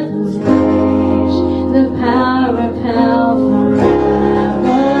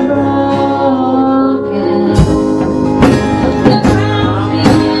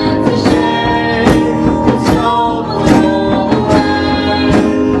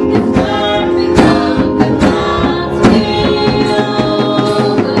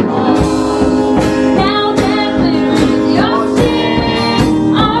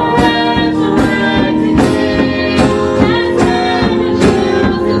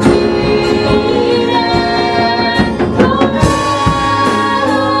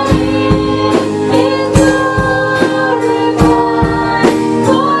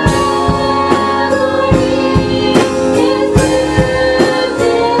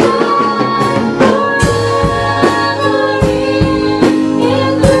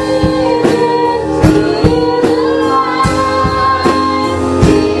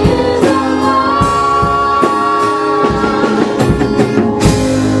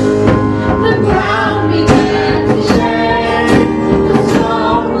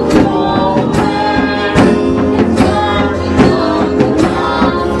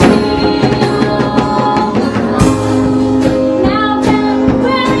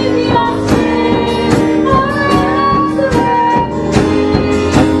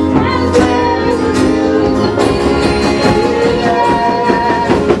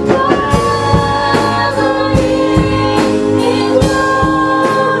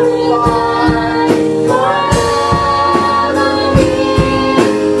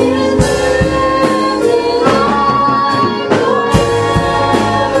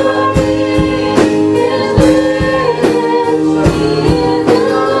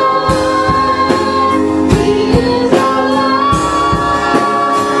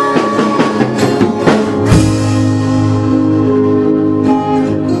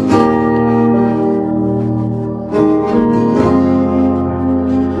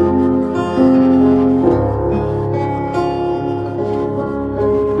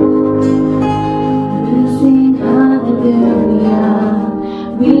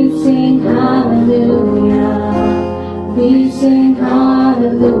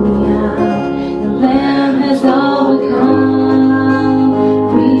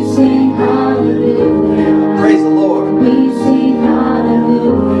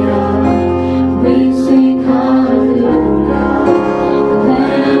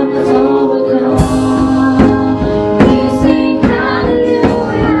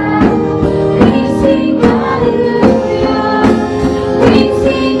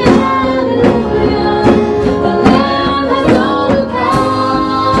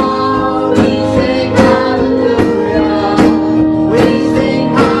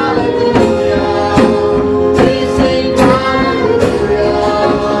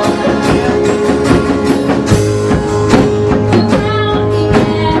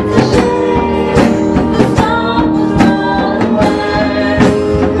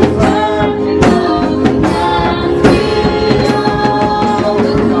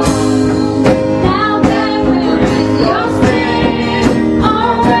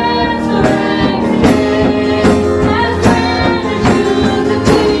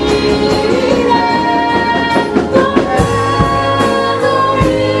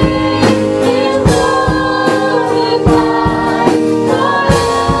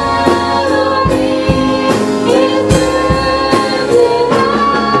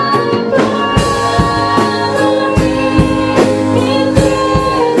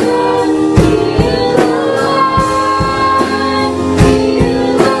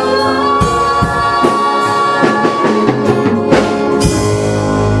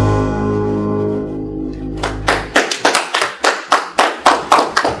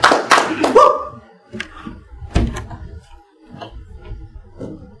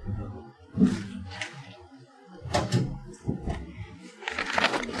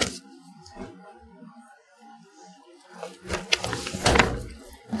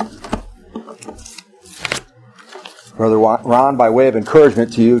Brother Ron, by way of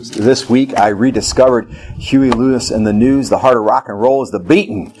encouragement to you, this week I rediscovered Huey Lewis and the News, The Heart of Rock and Roll is the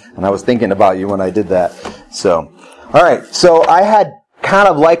Beatin'. And I was thinking about you when I did that. So, all right. So I had kind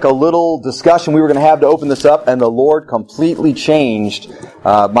of like a little discussion we were going to have to open this up, and the Lord completely changed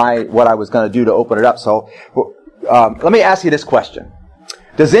what I was going to do to open it up. So let me ask you this question.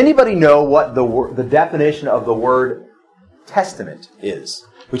 Does anybody know what the definition of the word testament is?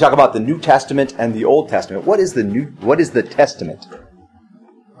 We talk about the New Testament and the Old Testament. What is the Testament?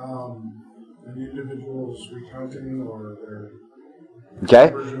 An individual's recounting or Okay.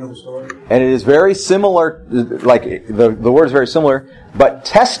 their version of the story. And it is very similar, like the word is very similar, but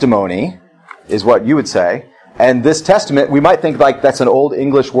testimony is what you would say. And this testament, we might think like that's an old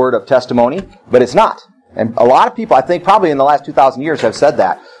English word of testimony, but it's not. And a lot of people, I think probably in the last 2,000 years have said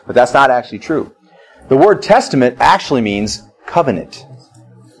that, but that's not actually true. The word testament actually means covenant.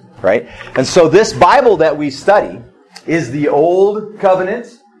 Right? And so this Bible that we study is the Old Covenant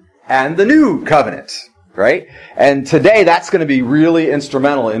and the New Covenant. Right? And today that's going to be really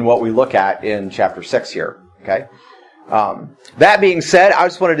instrumental in what we look at in chapter 6 here. Okay? That being said, I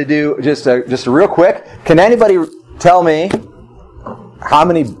just wanted to do just a real quick. Can anybody tell me how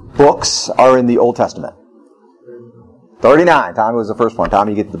many books are in the Old Testament? 39. Tommy was the first one.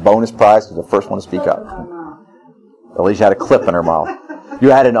 Tommy, you get the bonus prize for the first one to speak up. Alicia had a clip in her mouth. You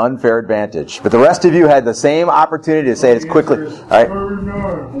had an unfair advantage. But the rest of you had the same opportunity to say it as quickly. All right?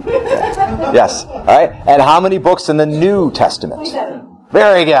 Yes. All right? And how many books in the New Testament?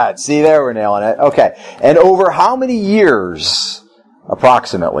 Very good. See, there we're nailing it. Okay. And over how many years,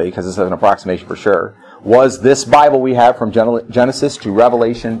 approximately, because this is an approximation for sure, was this Bible we have from Genesis to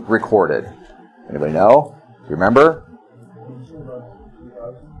Revelation recorded? Anybody know? Do you remember?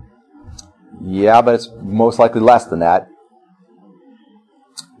 Yeah, but it's most likely less than that.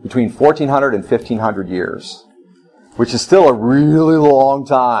 Between 1,400 and 1,500 years, which is still a really long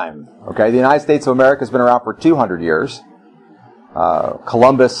time. Okay, the United States of America has been around for 200 years.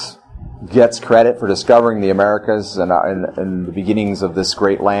 Columbus gets credit for discovering the Americas and the beginnings of this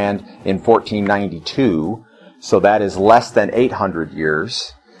great land in 1492. So that is less than 800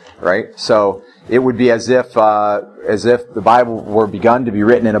 years, right? So it would be as if the Bible were begun to be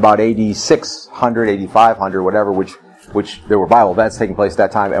written in about AD 600, 8500, whatever, which there were Bible events taking place at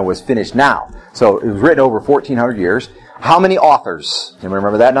that time and was finished now. So it was written over 1,400 years. How many authors? Anybody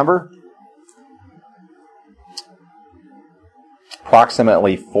remember that number?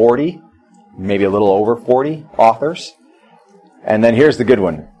 Approximately 40, maybe a little over 40 authors. And then here's the good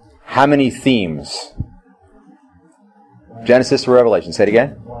one. How many themes? Genesis to Revelation. Say it again.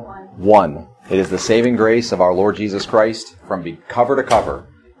 One. It is the saving grace of our Lord Jesus Christ from cover to cover.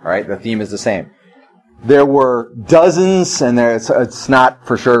 All right, the theme is the same. There were dozens, and it's not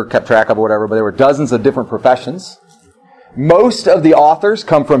for sure kept track of or whatever, but there were dozens of different professions. Most of the authors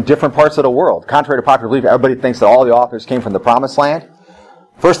come from different parts of the world. Contrary to popular belief, everybody thinks that all the authors came from the Promised Land.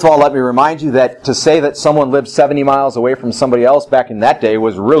 First of all, let me remind you that to say that someone lived 70 miles away from somebody else back in that day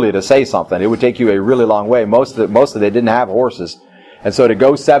was really to say something. It would take you a really long way. Most of they didn't have horses. And so to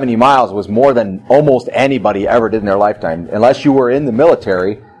go 70 miles was more than almost anybody ever did in their lifetime. Unless you were in the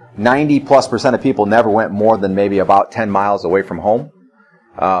military, 90+% of people never went more than maybe about 10 miles away from home.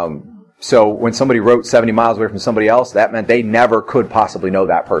 So when somebody wrote 70 miles away from somebody else, that meant they never could possibly know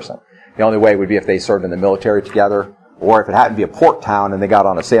that person. The only way would be if they served in the military together, or if it happened to be a port town and they got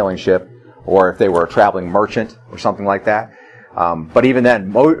on a sailing ship, or if they were a traveling merchant or something like that. But even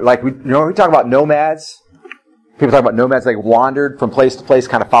then, we talk about nomads. People talk about nomads, they wandered from place to place,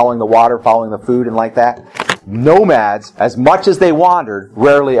 kind of following the water, following the food, and like that. Nomads, as much as they wandered,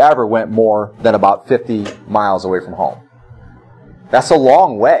 rarely ever went more than about 50 miles away from home. That's a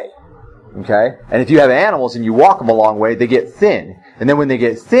long way. Okay? And if you have animals and you walk them a long way, they get thin. And then when they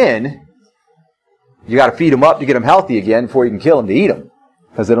get thin, you got to feed them up to get them healthy again before you can kill them to eat them,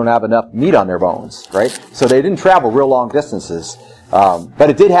 because they don't have enough meat on their bones, right? So they didn't travel real long distances. But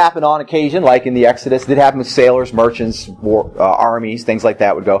it did happen on occasion, like in the Exodus. It did happen with sailors, merchants, armies, things like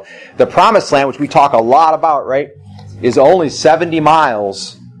that would go. The Promised Land, which we talk a lot about, right, is only 70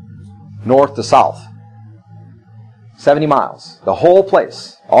 miles north to south. 70 miles. The whole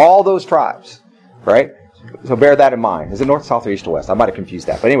place. All those tribes, right? So bear that in mind. Is it north, south, or east, or west? I might have confused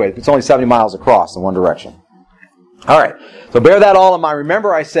that. But anyway, it's only 70 miles across in one direction. All right. So bear that all in mind.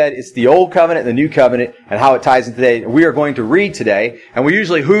 Remember I said it's the Old Covenant and the New Covenant and how it ties in today. We are going to read today, and we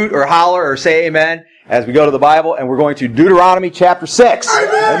usually hoot or holler or say amen as we go to the Bible, and we're going to Deuteronomy chapter 6.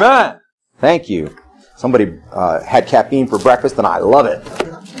 Amen. Amen. Thank you. Somebody had caffeine for breakfast, and I love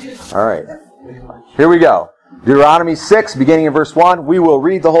it. All right. Here we go. Deuteronomy 6, beginning in verse 1. We will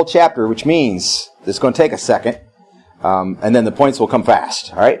read the whole chapter, which means this is going to take a second. And then the points will come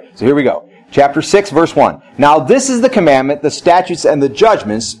fast. All right? So here we go. Chapter 6, verse 1. Now this is the commandment, the statutes, and the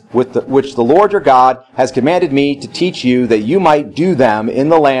judgments which the Lord your God has commanded me to teach you, that you might do them in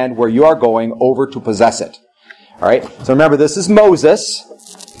the land where you are going over to possess it. All right? So remember, this is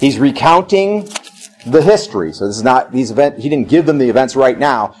Moses. He's recounting the history. So this is not these events. He didn't give them the events right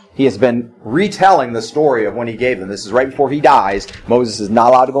now. He has been retelling the story of when he gave them. This is right before he dies. Moses is not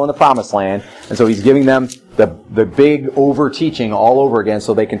allowed to go in the promised land. And so he's giving them the big over-teaching all over again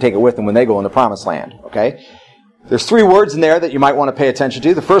so they can take it with them when they go in the promised land. Okay? There's 3 words in there that you might want to pay attention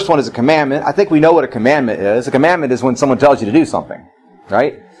to. The first one is a commandment. I think we know what a commandment is. A commandment is when someone tells you to do something.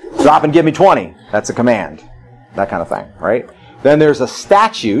 Right? Drop and give me 20. That's a command. That kind of thing. Right? Then there's a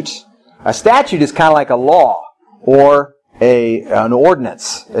statute. A statute is kind of like a law or an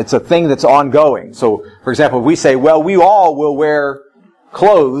ordinance. It's a thing that's ongoing. So, for example, if we say, well, we all will wear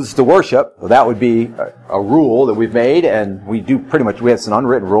clothes to worship, well, that would be a rule that we've made, and we do pretty much, it's an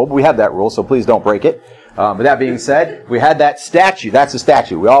unwritten rule, but we have that rule, so please don't break it. But that being said, we had that statute. That's a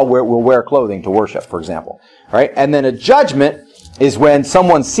statute. We all will wear clothing to worship, for example. Right? And then a judgment is when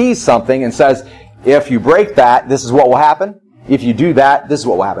someone sees something and says, if you break that, this is what will happen. If you do that, this is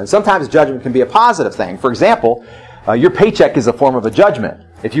what will happen. Sometimes judgment can be a positive thing. For example, your paycheck is a form of a judgment.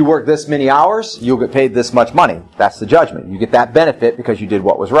 If you work this many hours, you'll get paid this much money. That's the judgment. You get that benefit because you did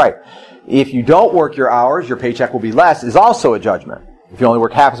what was right. If you don't work your hours, your paycheck will be less, is also a judgment. If you only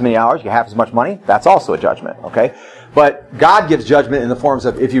work half as many hours, you get half as much money, that's also a judgment. Okay? But God gives judgment in the forms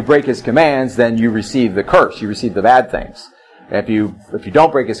of, if you break His commands, then you receive the curse. You receive the bad things. If you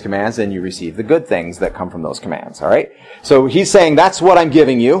don't break His commands, then you receive the good things that come from those commands. All right? So He's saying, that's what I'm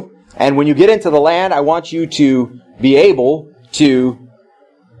giving you. And when you get into the land, I want you to be able to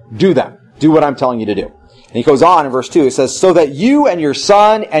do them. Do what I'm telling you to do. And he goes on in verse 2. It says, so that you and your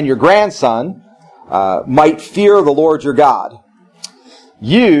son and your grandson might fear the Lord your God.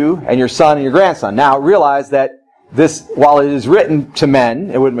 You and your son and your grandson. Now realize that this, while it is written to men,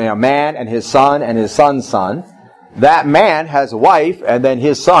 it would be a man and his son's son. That man has a wife, and then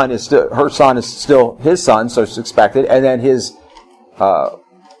her son is still his son, so it's expected, and then his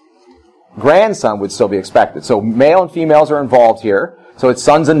grandson would still be expected. So male and females are involved here. So it's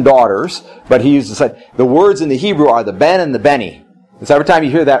sons and daughters. But he uses the words in the Hebrew are the ben and the benny. So every time you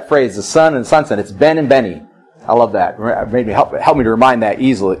hear that phrase, the son and son, it's ben and benny. I love that. Help me to remember that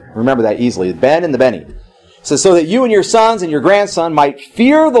easily. Ben and the benny. So that you and your sons and your grandson might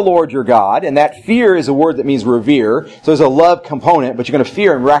fear the Lord your God, and that fear is a word that means revere. So there's a love component, but you're going to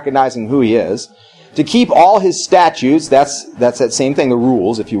fear Him recognizing who He is. To keep all His statutes, that's that same thing, the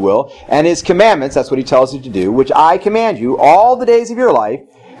rules, if you will, and His commandments, that's what He tells you to do, which I command you all the days of your life,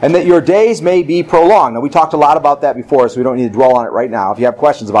 and that your days may be prolonged. Now, we talked a lot about that before, so we don't need to dwell on it right now. If you have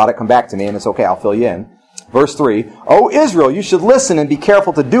questions about it, come back to me, and it's okay, I'll fill you in. Verse 3, O Israel, you should listen and be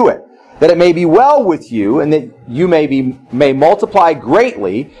careful to do it, that it may be well with you, and that you may multiply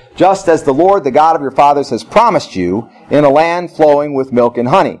greatly, just as the Lord, the God of your fathers, has promised you, in a land flowing with milk and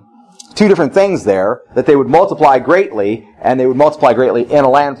honey. 2 different things there, that they would multiply greatly, and they would multiply greatly in a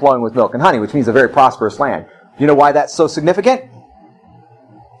land flowing with milk and honey, which means a very prosperous land. You know why that's so significant?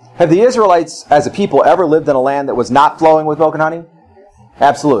 Have the Israelites, as a people, ever lived in a land that was not flowing with milk and honey?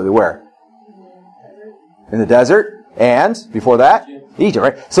 Absolutely. Where? In the desert. And, before that, Egypt,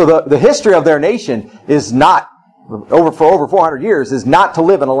 right? So the history of their nation is not, for over 400 years, is not to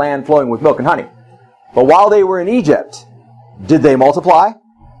live in a land flowing with milk and honey. But while they were in Egypt, did they multiply?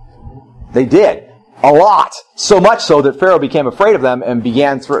 They did. A lot. So much so that Pharaoh became afraid of them and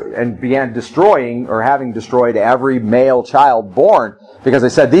began destroying, or having destroyed, every male child born, because they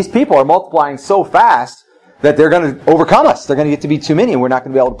said, these people are multiplying so fast that they're going to overcome us. They're going to get to be too many, and we're not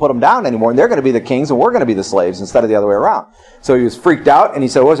going to be able to put them down anymore, and they're going to be the kings, and we're going to be the slaves, instead of the other way around. So he was freaked out, and he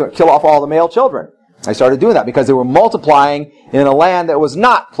said, well, going to kill off all the male children. I started doing that because they were multiplying in a land that was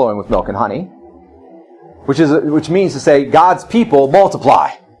not flowing with milk and honey, which means to say God's people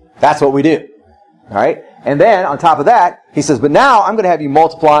multiply. That's what we do. All right? And then, on top of that, he says, but now I'm going to have you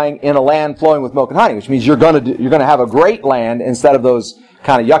multiplying in a land flowing with milk and honey, which means you're going to have a great land instead of those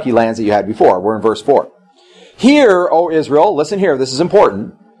kind of yucky lands that you had before. We're in verse 4. Hear, O Israel, listen here, this is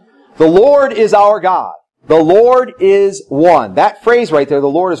important. The Lord is our God. The Lord is one. That phrase right there, the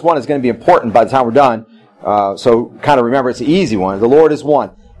Lord is one, is going to be important by the time we're done. So kind of remember, it's an easy one. The Lord is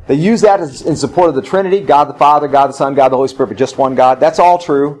one. They use that in support of the Trinity, God the Father, God the Son, God the Holy Spirit, but just one God. That's all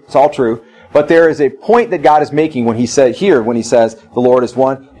true. It's all true. But there is a point that God is making when He says the Lord is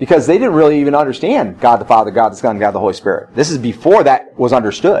one, because they didn't really even understand God the Father, God the Son, God the Holy Spirit. This is before that was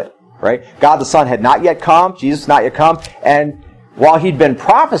understood, right? God the Son had not yet come, Jesus had not yet come, and while He'd been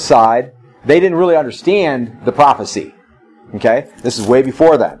prophesied they didn't really understand the prophecy. Okay? This is way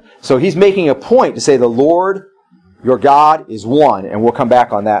before that. So he's making a point to say the Lord your God is one, and we'll come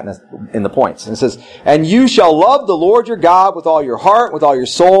back on that in the points. And it says, and you shall love the Lord your God with all your heart, with all your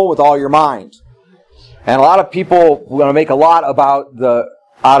soul, with all your mind. And a lot of people want to make a lot about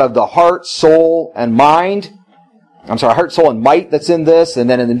out of the heart, soul, and mind. I'm sorry, heart, soul, and might that's in this, and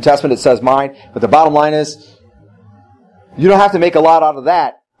then in the New Testament it says mind. But the bottom line is, you don't have to make a lot out of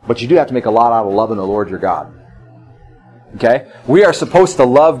that, but you do have to make a lot out of loving the Lord your God. Okay? We are supposed to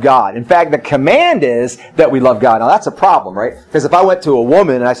love God. In fact, the command is that we love God. Now that's a problem, right? Because if I went to a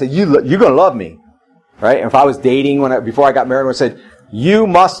woman and I said, you're going to love me, right? And if I was dating before I got married, and I said, you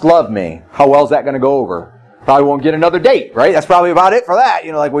must love me, how well is that going to go over? Probably won't get another date, right? That's probably about it for that.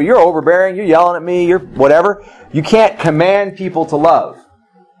 Like, well, you're overbearing, you're yelling at me, you're whatever. You can't command people to love.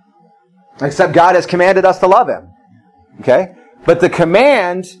 Except God has commanded us to love Him. Okay? But the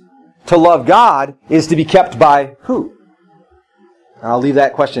command to love God is to be kept by who? And I'll leave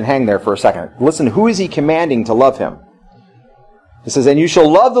that question hang there for a second. Listen, who is He commanding to love Him? It says, and you shall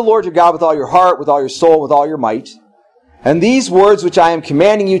love the Lord your God with all your heart, with all your soul, with all your might. And these words which I am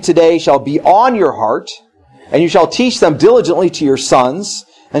commanding you today shall be on your heart, and you shall teach them diligently to your sons,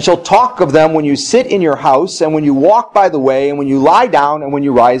 and shall talk of them when you sit in your house, and when you walk by the way, and when you lie down, and when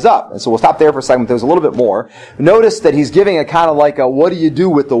you rise up. And so we'll stop there for a second. There's a little bit more. Notice that he's giving a kind of like a, what do you do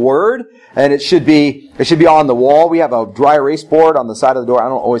with the word? And it should be on the wall. We have a dry erase board on the side of the door. I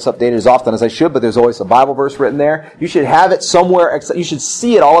don't always update it as often as I should, but there's always a Bible verse written there. You should have it somewhere. You should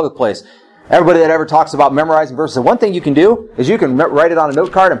see it all over the place. Everybody that ever talks about memorizing verses, one thing you can do is you can write it on a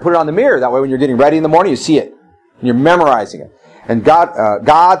note card and put it on the mirror. That way when you're getting ready in the morning, you see it. And you're memorizing it. And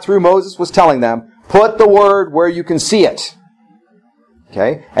God through Moses was telling them, put the word where you can see it.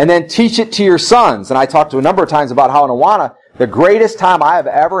 Okay? And then teach it to your sons. And I talked to a number of times about how in Awana, the greatest time I have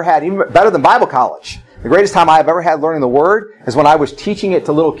ever had, even better than Bible college, the greatest time I have ever had learning the word is when I was teaching it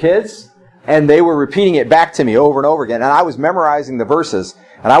to little kids, and they were repeating it back to me over and over again. And I was memorizing the verses.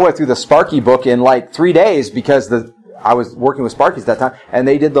 And I went through the Sparky book in like 3 days because I was working with Sparkies at that time, and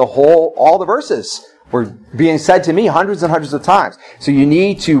they did all the verses were being said to me hundreds and hundreds of times. So you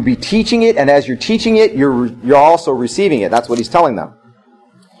need to be teaching it, and as you're teaching it, you're also receiving it. That's what he's telling them.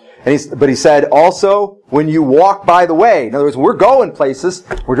 But he said, also, when you walk by the way, in other words, we're going places,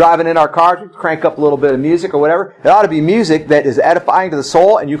 we're driving in our car, crank up a little bit of music or whatever, it ought to be music that is edifying to the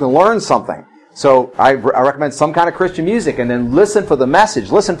soul, and you can learn something. So I recommend some kind of Christian music, and then listen for the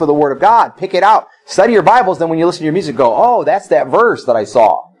message, listen for the Word of God, pick it out, study your Bibles, then when you listen to your music, go, oh, that's that verse that I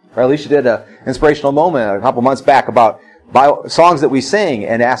saw. Or Alicia did an inspirational moment a couple months back about songs that we sing,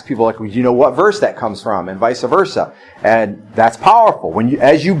 and ask people, like, you know what verse that comes from, and vice versa. And that's powerful.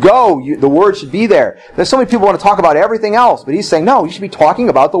 As you go, the Word should be there. There's so many people who want to talk about everything else, but he's saying, no, you should be talking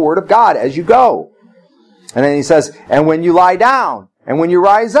about the Word of God as you go. And then he says, and when you lie down, and when you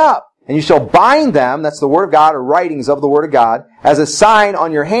rise up, and you shall bind them, that's the Word of God, or writings of the Word of God, as a sign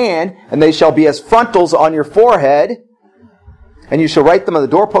on your hand, and they shall be as frontals on your forehead, and you shall write them on the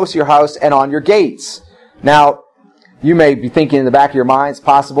doorposts of your house and on your gates. Now, you may be thinking in the back of your mind, it's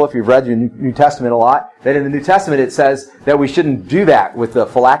possible if you've read your New Testament a lot, that in the New Testament it says that we shouldn't do that with the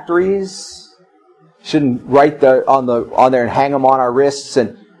phylacteries, shouldn't write on there and hang them on our wrists,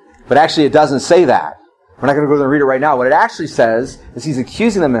 but actually it doesn't say that. We're not going to go there and read it right now. What it actually says is he's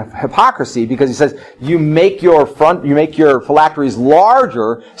accusing them of hypocrisy, because he says you make your phylacteries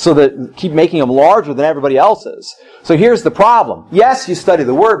larger, so that keep making them larger than everybody else's. So here's the problem. Yes, you study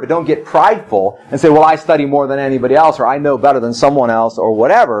the Word, but don't get prideful and say, well, I study more than anybody else, or I know better than someone else, or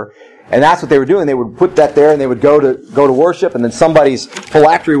whatever. And that's what they were doing. They would put that there, and they would go to worship, and then somebody's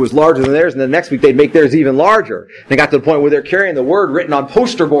phylactery was larger than theirs, and then the next week they'd make theirs even larger. They got to the point where they're carrying the Word written on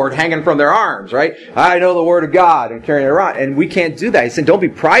poster board hanging from their arms, right? I know the Word of God, and carrying it around. And we can't do that. He said, don't be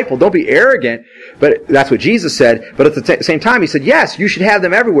prideful, don't be arrogant. But that's what Jesus said. But at the same time, he said, yes, you should have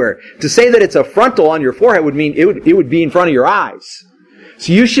them everywhere. To say that it's a frontal on your forehead would mean it would be in front of your eyes.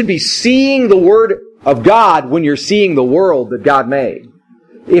 So you should be seeing the Word of God when you're seeing the world that God made.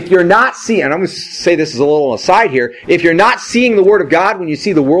 If you're not seeing, and I'm going to say this as a little aside here, if you're not seeing the Word of God when you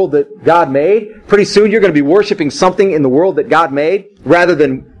see the world that God made, pretty soon you're going to be worshiping something in the world that God made rather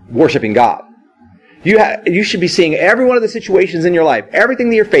than worshiping God. You should be seeing every one of the situations in your life, everything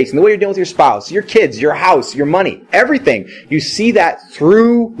that you're facing, the way you're dealing with your spouse, your kids, your house, your money, everything. You see that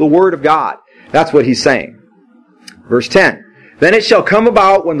through the Word of God. That's what he's saying. Verse 10. Then it shall come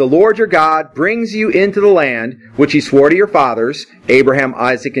about when the Lord your God brings you into the land which he swore to your fathers, Abraham,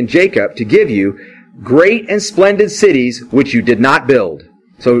 Isaac, and Jacob, to give you, great and splendid cities which you did not build.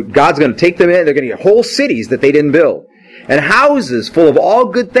 So God's going to take them in. They're going to get whole cities that they didn't build. and houses full of all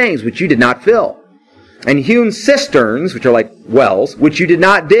good things which you did not fill, and hewn cisterns, which are like wells, which you did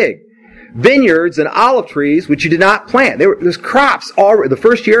not dig, vineyards and olive trees which you did not plant. There's crops already. The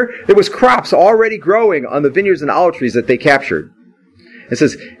first year, there was crops already growing on the vineyards and olive trees that they captured. It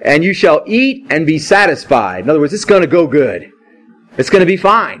says, and you shall eat and be satisfied. In other words, it's going to go good. It's going to be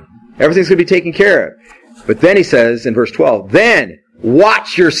fine. Everything's going to be taken care of. But then he says in verse 12, then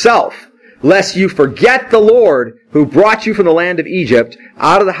watch yourself, lest you forget the Lord who brought you from the land of Egypt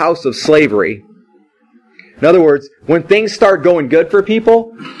out of the house of slavery. In other words, when things start going good for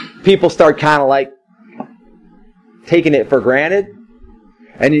people, people start kind of like taking it for granted.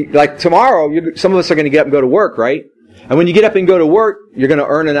 And like tomorrow, some of us are going to get up and go to work, right? And when you get up and go to work, you're going to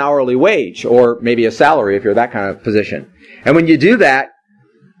earn an hourly wage or maybe a salary if you're that kind of position. And when you do that,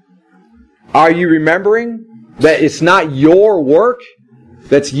 are you remembering that it's not your work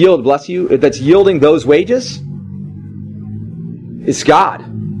that's yielding those wages? It's God.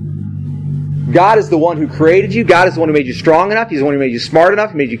 God is the one who created you. God is the one who made you strong enough. He's the one who made you smart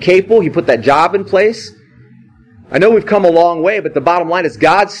enough. He made you capable. He put that job in place. I know we've come a long way, but the bottom line is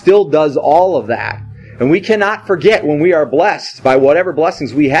God still does all of that. And we cannot forget when we are blessed by whatever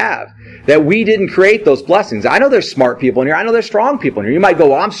blessings we have, that we didn't create those blessings. I know there's smart people in here. I know there's strong people in here. You might go,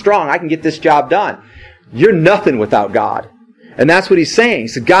 well, I'm strong. I can get this job done. You're nothing without God. And that's what he's saying.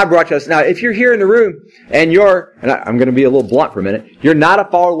 So God brought you us. Now, if you're here in the room and I'm going to be a little blunt for a minute, you're not a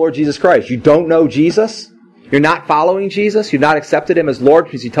follower of Lord Jesus Christ. You don't know Jesus. You're not following Jesus. You've not accepted Him as Lord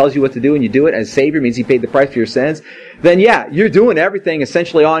because He tells you what to do and you do it. As Savior means He paid the price for your sins. Then yeah, you're doing everything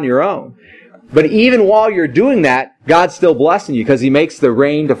essentially on your own. But even while you're doing that, God's still blessing you because He makes the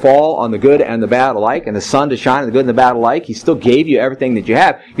rain to fall on the good and the bad alike and the sun to shine on the good and the bad alike. He still gave you everything that you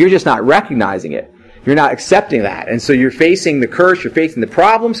have. You're just not recognizing it. You're not accepting that. And so you're facing the curse, you're facing the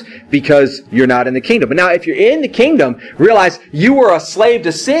problems because you're not in the kingdom. But now if you're in the kingdom, realize you were a slave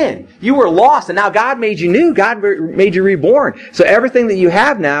to sin. You were lost and now God made you new. God made you reborn. So everything that you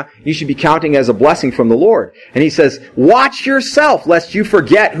have now, you should be counting as a blessing from the Lord. And He says, watch yourself lest you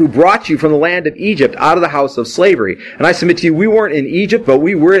forget who brought you from the land of Egypt out of the house of slavery. And I submit to you, we weren't in Egypt, but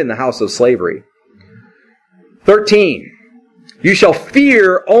we were in the house of slavery. 13. You shall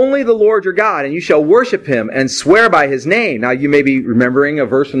fear only the Lord your God, and you shall worship Him and swear by His name. Now, you may be remembering a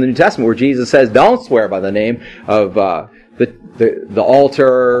verse from the New Testament where Jesus says, don't swear by the name of the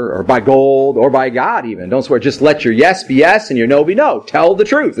altar, or by gold, or by God even. Don't swear. Just let your yes be yes and your no be no. Tell the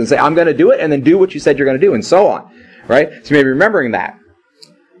truth and say, I'm going to do it, and then do what you said you're going to do, and so on. Right? So you may be remembering that.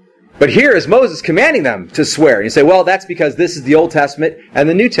 But here is Moses commanding them to swear. And you say, well, that's because this is the Old Testament and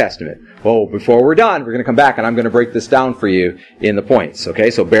the New Testament. Well, before we're done, we're going to come back and I'm going to break this down for you in the points. Okay,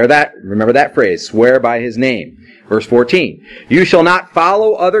 so remember that phrase, swear by His name. Verse 14, you shall not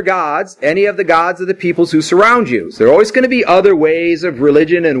follow other gods, any of the gods of the peoples who surround you. So there are always going to be other ways of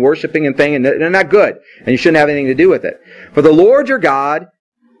religion and worshiping and things, and they're not good. And you shouldn't have anything to do with it. For the Lord your God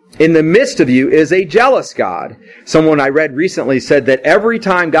in the midst of you is a jealous God. Someone I read recently said that every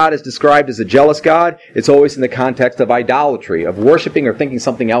time God is described as a jealous God, it's always in the context of idolatry, of worshiping or thinking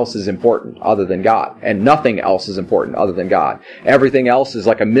something else is important other than God. And nothing else is important other than God. Everything else is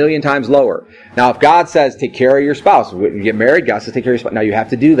like 1,000,000 times lower. Now, if God says, take care of your spouse, when you get married, God says, take care of your spouse. Now, you have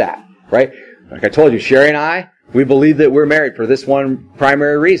to do that, right? Like I told you, Sherry and I, we believe that we're married for this one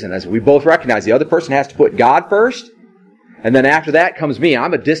primary reason, as we both recognize the other person has to put God first. And then after that comes me.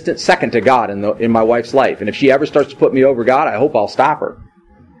 I'm a distant second to God in my wife's life. And if she ever starts to put me over God, I hope I'll stop her.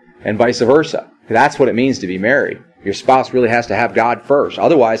 And vice versa. That's what it means to be married. Your spouse really has to have God first.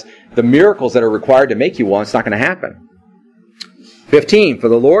 Otherwise, the miracles that are required to make you one, it's not going to happen. 15, for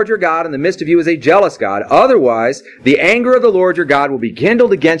the Lord your God in the midst of you is a jealous God. Otherwise, the anger of the Lord your God will be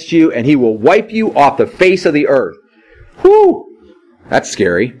kindled against you, and He will wipe you off the face of the earth. Whew! That's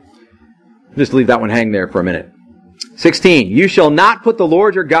scary. Just leave that one hang there for a minute. 16, you shall not put the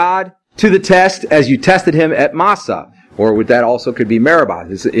Lord your God to the test as you tested Him at Massah. Or that also could be Meribah.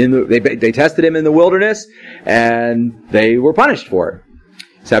 They tested Him in the wilderness, and they were punished for it.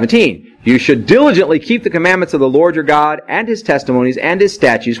 17, you should diligently keep the commandments of the Lord your God and His testimonies and His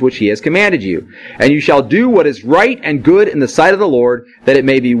statutes which He has commanded you. And you shall do what is right and good in the sight of the Lord, that it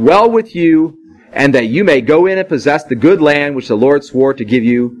may be well with you, and that you may go in and possess the good land which the Lord swore to give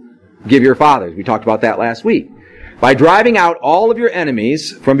your fathers. We talked about that last week. By driving out all of your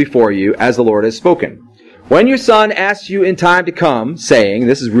enemies from before you, as the Lord has spoken. When your son asks you in time to come, saying,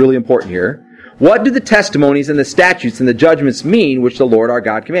 this is really important here, what do the testimonies and the statutes and the judgments mean which the Lord our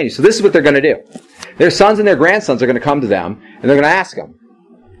God commanded you? So this is what they're going to do. Their sons and their grandsons are going to come to them, and they're going to ask them,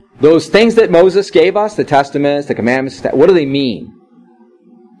 those things that Moses gave us, the testaments, the commandments, what do they mean?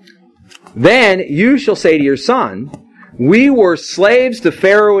 Then you shall say to your son, We were slaves to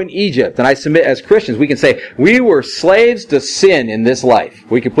Pharaoh in Egypt. And I submit as Christians, we can say, we were slaves to sin in this life.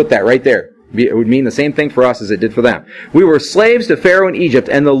 We could put that right there. It would mean the same thing for us as it did for them. We were slaves to Pharaoh in Egypt,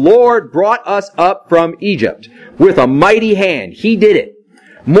 and the Lord brought us up from Egypt with a mighty hand. He did it.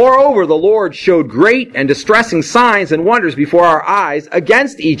 Moreover, the Lord showed great and distressing signs and wonders before our eyes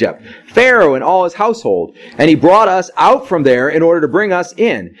against Egypt, Pharaoh and all his household. And he brought us out from there in order to bring us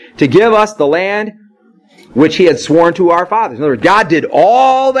in, to give us the land which he had sworn to our fathers. In other words, God did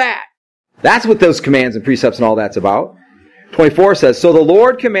all that. That's what those commands and precepts and all that's about. 24 says, so the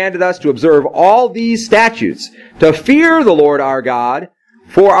Lord commanded us to observe all these statutes, to fear the Lord our God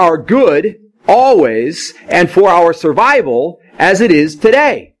for our good always and for our survival as it is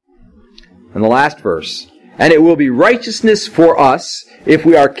today. And the last verse, and it will be righteousness for us if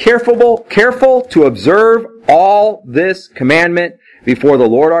we are careful to observe all this commandment before the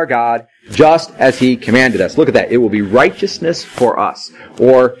Lord our God, just as he commanded us. Look at that. It will be righteousness for us.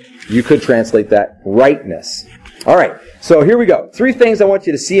 Or you could translate that rightness. All right. So here we go. 3 things I want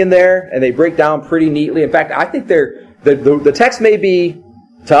you to see in there, and they break down pretty neatly. In fact, I think the text may be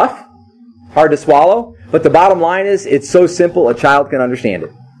tough, hard to swallow, but the bottom line is it's so simple a child can understand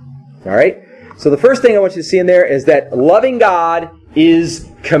it. All right? So the first thing I want you to see in there is that loving God is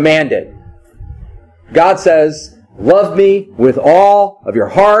commanded. God says, love me with all of your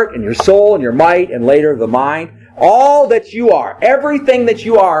heart and your soul and your might and later the mind. All that you are, everything that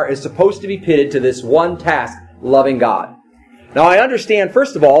you are is supposed to be pitted to this one task, loving God. Now I understand,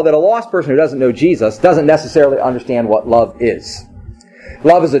 first of all, that a lost person who doesn't know Jesus doesn't necessarily understand what love is.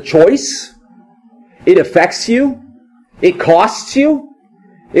 Love is a choice. It affects you. It costs you.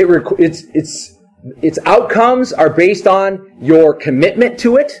 Its outcomes are based on your commitment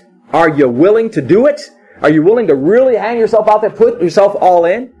to it. Are you willing to do it? Are you willing to really hang yourself out there, put yourself all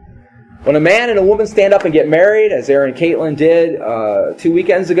in? When a man and a woman stand up and get married, as Aaron and Caitlin did 2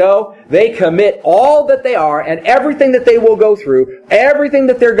 weekends ago, they commit all that they are and everything that they will go through, everything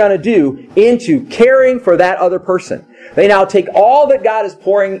that they're going to do into caring for that other person. They now take all that God is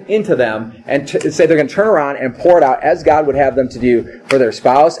pouring into them and say they're going to turn around and pour it out as God would have them to do for their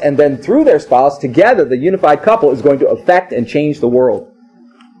spouse. And then through their spouse, together, the unified couple is going to affect and change the world.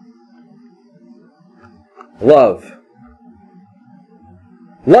 Love.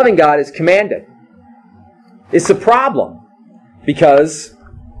 Loving God is commanded. It's a problem because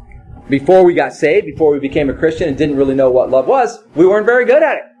before we got saved, before we became a Christian and didn't really know what love was, we weren't very good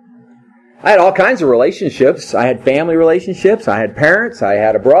at it. I had all kinds of relationships. I had family relationships. I had parents. I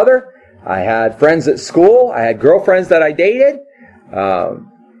had a brother. I had friends at school. I had girlfriends that I dated.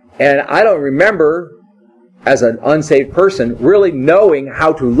 And I don't remember, as an unsaved person, really knowing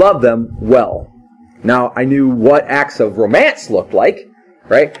how to love them well. Now, I knew what acts of romance looked like.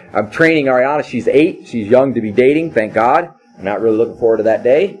 Right? I'm training Ariana. She's 8. She's young to be dating, thank God. I'm not really looking forward to that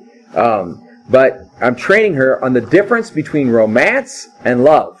day. But I'm training her on the difference between romance and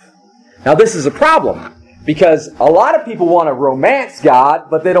love. Now, this is a problem because a lot of people want to romance God,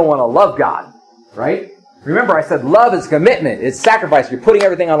 but they don't want to love God. Right? Remember, I said love is commitment. It's sacrifice. You're putting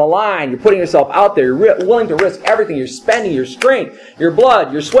everything on the line. You're putting yourself out there. You're willing to risk everything. You're spending your strength, your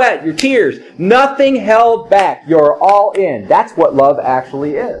blood, your sweat, your tears. Nothing held back. You're all in. That's what love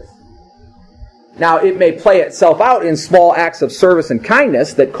actually is. Now, it may play itself out in small acts of service and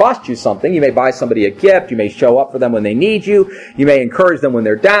kindness that cost you something. You may buy somebody a gift. You may show up for them when they need you. You may encourage them when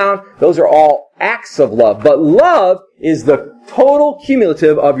they're down. Those are all acts of love. But love is the total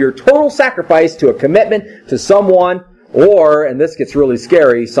cumulative of your total sacrifice to a commitment to someone or, and this gets really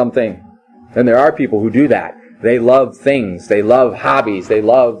scary, something. And there are people who do that. They love things. They love hobbies. They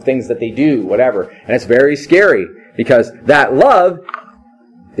love things that they do, whatever. And it's very scary because that love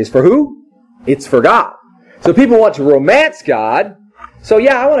is for who? It's for God. So people want to romance God. So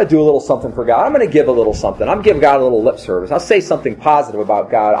yeah, I want to do a little something for God. I'm going to give a little something. I'm giving God a little lip service. I'll say something positive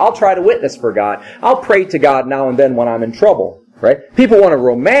about God. I'll try to witness for God. I'll pray to God now and then when I'm in trouble. Right? People want to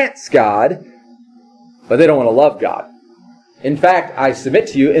romance God, but they don't want to love God. In fact, I submit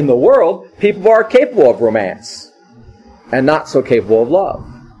to you, in the world, people are capable of romance and not so capable of love.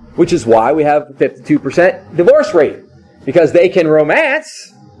 Which is why we have a 52% divorce rate. Because they can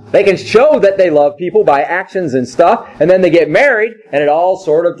romance, they can show that they love people by actions and stuff, and then they get married, and it all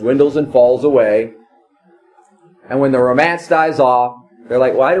sort of dwindles and falls away. And when the romance dies off, they're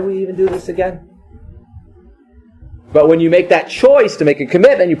like, why do we even do this again? But when you make that choice to make a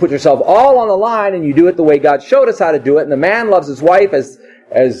commitment, you put yourself all on the line, and you do it the way God showed us how to do it, and the man loves his wife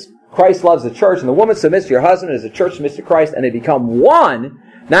as Christ loves the church, and the woman submits to your husband as the church submits to Christ, and they become one,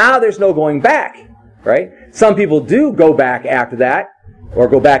 now there's no going back. Right? Some people do go back after that, or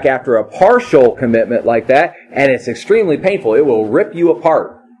go back after a partial commitment like that, and it's extremely painful. It will rip you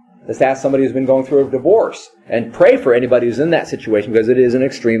apart. Just ask somebody who's been going through a divorce, and pray for anybody who's in that situation, because it is an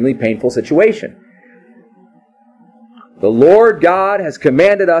extremely painful situation. The Lord God has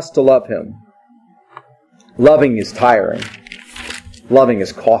commanded us to love Him. Loving is tiring. Loving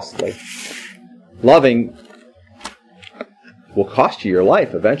is costly. Loving will cost you your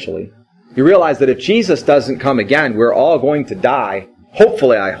life eventually. You realize that if Jesus doesn't come again, we're all going to die.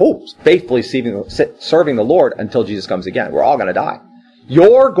 Hopefully, I hope, faithfully serving the Lord until Jesus comes again. We're all going to die.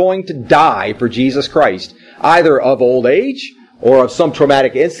 You're going to die for Jesus Christ, either of old age or of some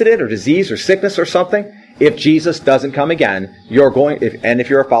traumatic incident or disease or sickness or something. If Jesus doesn't come again, if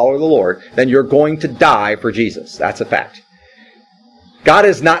you're a follower of the Lord, then you're going to die for Jesus. That's a fact. God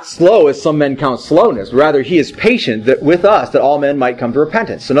is not slow as some men count slowness. Rather, He is patient with us that all men might come to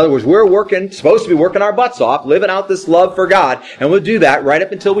repentance. So in other words, we're supposed to be working our butts off, living out this love for God, and we'll do that right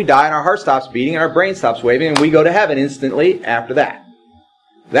up until we die and our heart stops beating and our brain stops waving and we go to heaven instantly after that.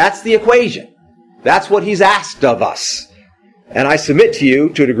 That's the equation. That's what He's asked of us. And I submit to you,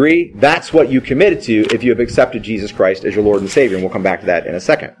 to a degree, that's what you committed to if you have accepted Jesus Christ as your Lord and Savior, and we'll come back to that in a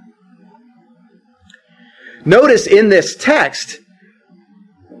second. Notice in this text,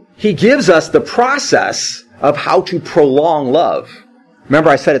 He gives us the process of how to prolong love. Remember,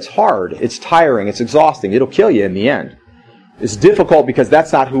 I said it's hard, it's tiring, it's exhausting, it'll kill you in the end. It's difficult because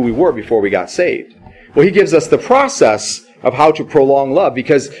that's not who we were before we got saved. Well, He gives us the process of how to prolong love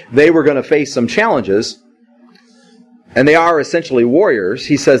because they were going to face some challenges, and they are essentially warriors.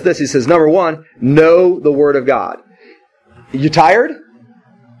 He says this, he says, number one, know the Word of God. You tired?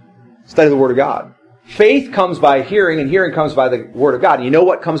 Study the Word of God. Faith comes by hearing, and hearing comes by the Word of God. And you know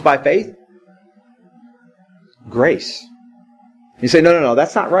what comes by faith? Grace. You say, no,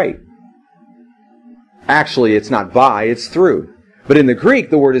 that's not right. Actually, it's not by, it's through. But in the Greek,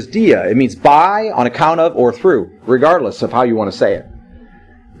 the word is dia. It means by, on account of, or through, regardless of how you want to say it.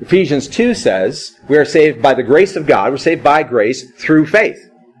 Ephesians 2 says, we are saved by the grace of God. We're saved by grace through faith.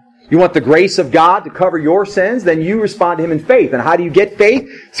 You want the grace of God to cover your sins? Then you respond to Him in faith. And how do you get faith?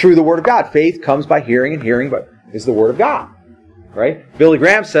 Through the Word of God. Faith comes by hearing, and hearing is the Word of God. Right? Billy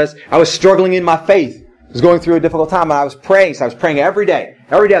Graham says, I was struggling in my faith. I was going through a difficult time, and I was praying. So I was praying every day.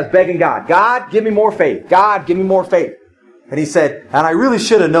 Every day I was begging God, God, give me more faith. God, give me more faith. And he said, and I really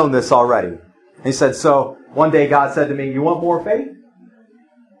should have known this already. And he said, so one day God said to me, you want more faith?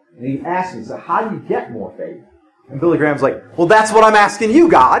 And he asked me, so how do you get more faith? And Billy Graham's like, well, that's what I'm asking you,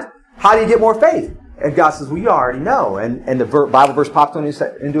 God. How do you get more faith? And God says, well, you already know. And the Bible verse popped into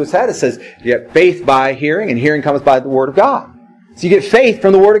his head. It says, you get faith by hearing, and hearing comes by the Word of God. So you get faith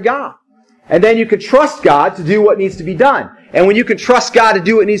from the Word of God. And then you can trust God to do what needs to be done. And when you can trust God to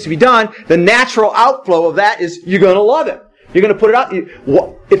do what needs to be done, the natural outflow of that is you're going to love Him. You're going to put it out.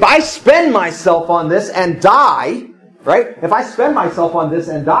 If I spend myself on this and die, right? If I spend myself on this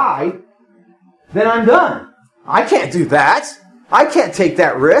and die, then I'm done. I can't do that. I can't take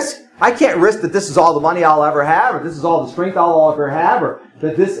that risk. I can't risk that this is all the money I'll ever have, or this is all the strength I'll ever have, or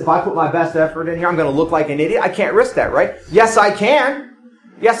that if I put my best effort in here, I'm going to look like an idiot. I can't risk that, right? Yes, I can.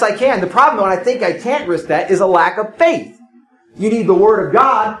 Yes, I can. The problem when I think I can't risk that is a lack of faith. You need the Word of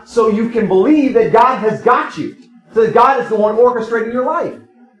God so you can believe that God has got you. So that God is the one orchestrating your life.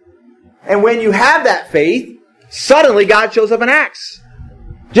 And when you have that faith, suddenly God shows up and acts.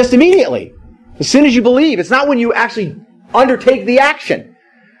 Just immediately. As soon as you believe. It's not when you actually undertake the action.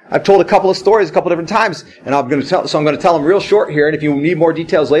 I've told a couple of stories a couple of different times, and I'm going to tell them real short here, and if you need more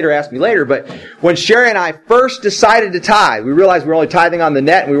details later, ask me later. But when Sherry and I first decided to tithe, we realized we were only tithing on the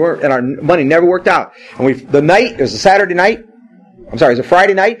net, and our money never worked out. And it was a Saturday night. It was a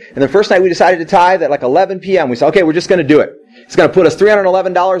Friday night, and the first night we decided to tithe at like 11 p.m. We said, okay, we're just going to do it. It's going to put us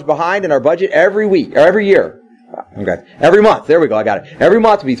 $311 behind in our budget every week, or every year. Okay. Every month. There we go, I got it. Every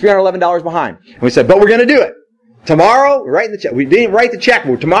month we'll be $311 behind. And we said, but we're going to do it. Tomorrow, we're writing the check. We didn't write the check,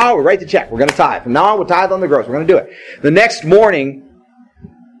 but tomorrow we'll write the check. We're going to tithe. From now on, we'll tithe on the gross. We're going to do it. The next morning,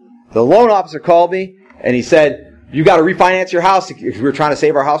 the loan officer called me, and he said, you got to refinance your house. If we're trying to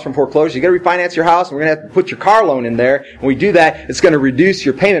save our house from foreclosure, you got to refinance your house, and we're going to have to put your car loan in there. When we do that, it's going to reduce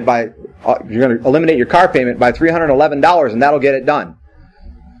your payment you're going to eliminate your car payment by $311, and that'll get it done.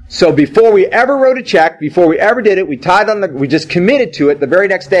 So before we ever wrote a check, before we ever did it, we just committed to it. The very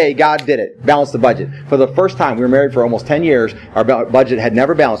next day, God did it. Balanced the budget. For the first time, we were married for almost 10 years. Our budget had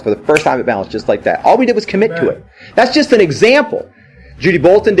never balanced. For the first time, it balanced just like that. All we did was commit to it. That's just an example. Judy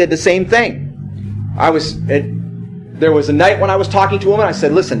Bolton did the same thing. There was a night when I was talking to a woman. I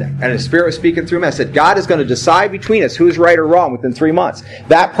said, listen, and the Spirit was speaking through me. I said, God is going to decide between us who's right or wrong within 3 months.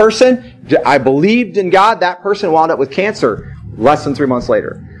 That person, I believed in God. That person wound up with cancer less than 3 months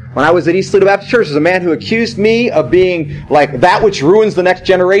later. When I was at East Toledo Baptist Church, there was a man who accused me of being like that which ruins the next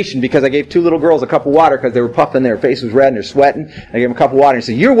generation because I gave 2 little girls a cup of water because they were puffing, their face was red and they're sweating. I gave them a cup of water and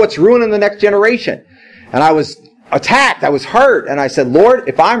he said, "You're what's ruining the next generation." And I was attacked. I was hurt. And I said, "Lord,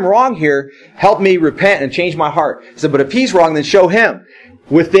 if I'm wrong here, help me repent and change my heart." He said, "But if he's wrong, then show him."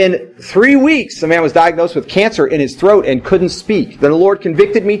 Within 3 weeks, the man was diagnosed with cancer in his throat and couldn't speak. Then the Lord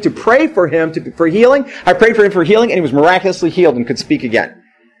convicted me to pray for him for healing. I prayed for him for healing and he was miraculously healed and could speak again.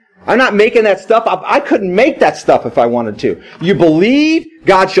 I'm not making that stuff up. I couldn't make that stuff if I wanted to. You believe,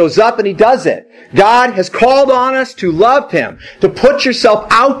 God shows up and He does it. God has called on us to love Him, to put yourself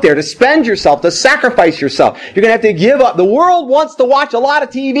out there, to spend yourself, to sacrifice yourself. You're going to have to give up. The world wants to watch a lot of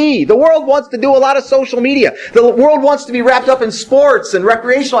TV. The world wants to do a lot of social media. The world wants to be wrapped up in sports and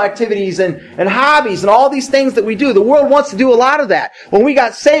recreational activities and hobbies and all these things that we do. The world wants to do a lot of that. When we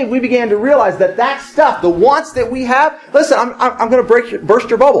got saved, we began to realize that stuff, the wants that we have, listen, I'm going to burst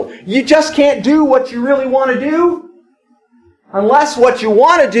your bubble. You just can't do what you really want to do unless what you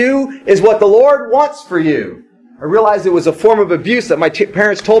want to do is what the Lord wants for you. I realized it was a form of abuse that my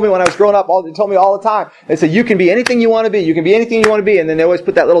parents told me when I was growing up. They told me all the time. They said, "You can be anything you want to be. You can be anything you want to be." And then they always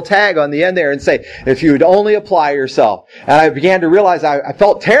put that little tag on the end there and say, "If you would only apply yourself." And I began to realize I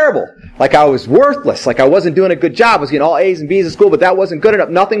felt terrible. Like I was worthless. Like I wasn't doing a good job. I was getting all A's and B's in school, but that wasn't good enough.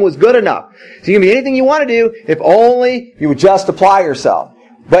 Nothing was good enough. So you can be anything you want to do if only you would just apply yourself.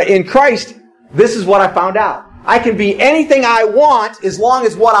 But in Christ, this is what I found out. I can be anything I want as long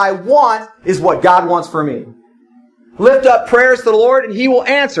as what I want is what God wants for me. Lift up prayers to the Lord and He will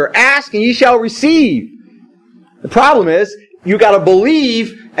answer. Ask and ye shall receive. The problem is, you got to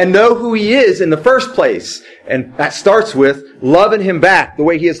believe and know who He is in the first place. And that starts with loving Him back the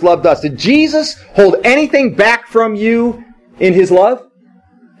way He has loved us. Did Jesus hold anything back from you in His love?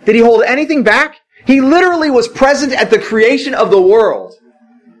 Did He hold anything back? He literally was present at the creation of the world.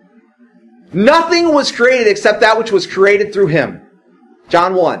 Nothing was created except that which was created through Him.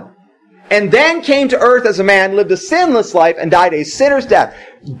 John 1. And then came to earth as a man, lived a sinless life, and died a sinner's death.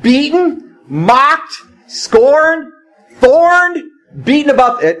 Beaten, mocked, scorned, thorned, beaten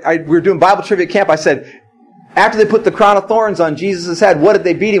about... We were doing Bible trivia at camp. I said, after they put the crown of thorns on Jesus' head, what did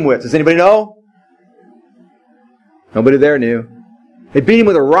they beat Him with? Does anybody know? Nobody there knew. They beat Him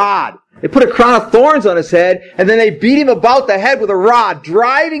with a rod. They put a crown of thorns on His head, and then they beat Him about the head with a rod,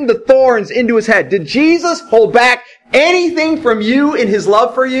 driving the thorns into His head. Did Jesus hold back anything from you in His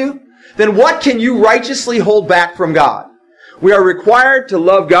love for you? Then what can you righteously hold back from God? We are required to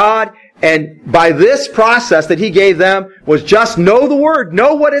love God, and by this process that He gave them was just know the Word,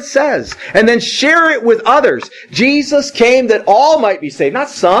 know what it says, and then share it with others. Jesus came that all might be saved, not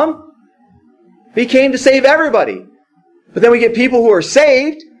some. He came to save everybody. But then we get people who are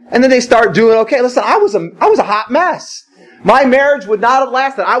saved, and then they start doing okay. Listen, I was a hot mess. My marriage would not have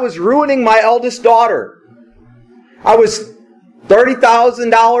lasted. I was ruining my eldest daughter. I was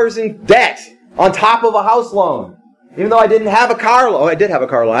 $30,000 in debt on top of a house loan. Even though I didn't have a car loan. I did have a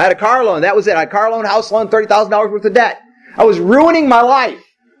car loan. I had a car loan. That was it. I had a car loan, house loan, $30,000 worth of debt. I was ruining my life.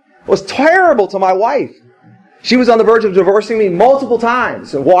 It was terrible to my wife. She was on the verge of divorcing me multiple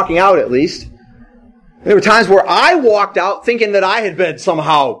times, and walking out at least. There were times where I walked out thinking that I had been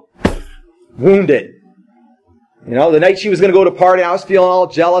somehow wounded. You know, the night she was going to go to party, I was feeling all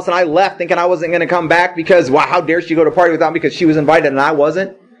jealous, and I left thinking I wasn't going to come back because, wow, how dare she go to party without me because she was invited and I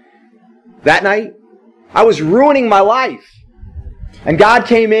wasn't. That night, I was ruining my life. And God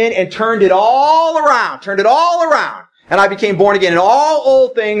came in and turned it all around, And I became born again, and all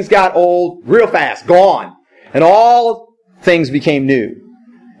old things got old real fast, gone. And all things became new.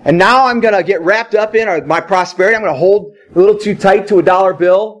 And now I'm going to get wrapped up in my prosperity. I'm going to hold a little too tight to a dollar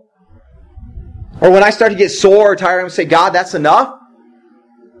bill. Or when I start to get sore or tired, I'm going to say, God, that's enough.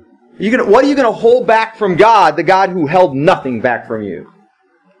 What are you going to hold back from God, the God who held nothing back from you?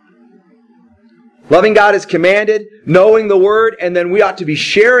 Loving God is commanded, knowing the Word, and then we ought to be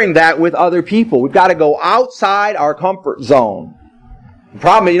sharing that with other people. We've got to go outside our comfort zone. The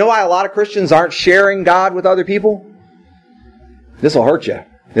problem is, you know why a lot of Christians aren't sharing God with other people? This will hurt you.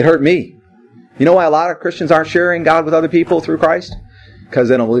 It hurt me. You know why a lot of Christians aren't sharing God with other people through Christ? Because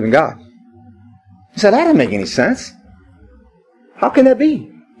they don't believe in God. He said, that doesn't make any sense. How can that be?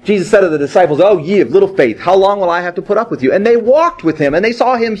 Jesus said to the disciples, "Oh, ye of little faith, how long will I have to put up with you?" And they walked with Him, and they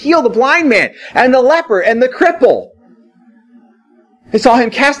saw Him heal the blind man, and the leper, and the cripple. They saw Him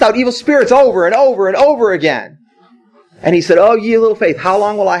cast out evil spirits over and over and over again. And He said, "Oh, ye of little faith, how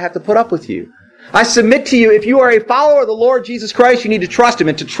long will I have to put up with you?" I submit to you, if you are a follower of the Lord Jesus Christ, you need to trust Him.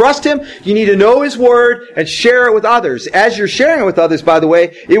 And to trust Him, you need to know His Word and share it with others. As you're sharing it with others, by the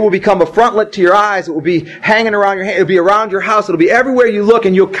way, it will become a frontlet to your eyes. It will be hanging around your hand. It will be around your house. It will be everywhere you look,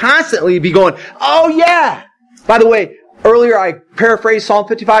 and you'll constantly be going, oh yeah! By the way, earlier I paraphrased Psalm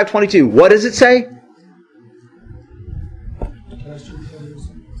 55:22. What does it say?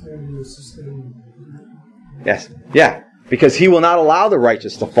 Yes. Yeah. Because He will not allow the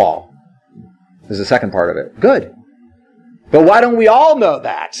righteous to fall. Is the second part of it. Good. But why don't we all know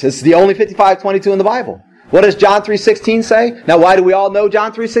that? It's the only 55:22 in the Bible. What does John 3:16 say? Now, why do we all know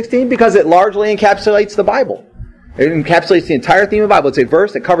John 3:16? Because it largely encapsulates the Bible. It encapsulates the entire theme of the Bible. It's a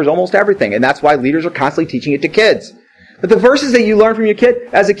verse that covers almost everything, and that's why leaders are constantly teaching it to kids. But the verses that you learn from your kid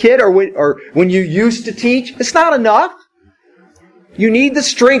as a kid, or when you used to teach, it's not enough. You need the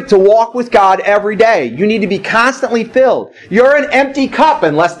strength to walk with God every day. You need to be constantly filled. You're an empty cup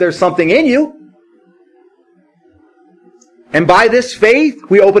unless there's something in you. And by this faith,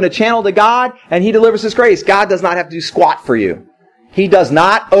 we open a channel to God, and He delivers His grace. God does not have to do squat for you. He does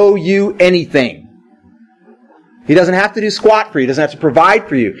not owe you anything. He doesn't have to do squat for you. He doesn't have to provide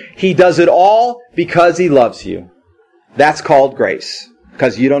for you. He does it all because He loves you. That's called grace.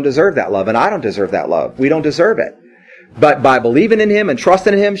 Because you don't deserve that love, and I don't deserve that love. We don't deserve it. But by believing in Him and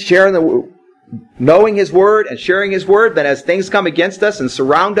trusting in Him, knowing His Word and sharing His Word, then as things come against us and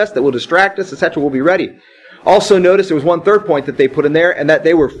surround us that will distract us, etc., we'll be ready. Also notice there was one third point that they put in there, and that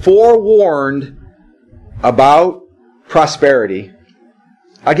they were forewarned about prosperity.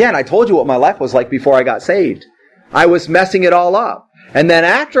 Again, I told you what my life was like before I got saved. I was messing it all up. And then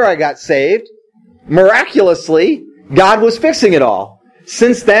after I got saved, miraculously, God was fixing it all.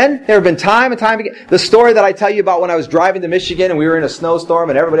 Since then, there have been time and time again. The story that I tell you about when I was driving to Michigan and we were in a snowstorm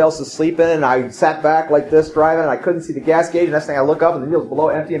and everybody else was sleeping and I sat back like this driving and I couldn't see the gas gauge. And next thing I look up and the wheel's below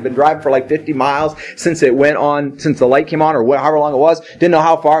empty and been driving for like 50 miles since the light came on or however long it was. Didn't know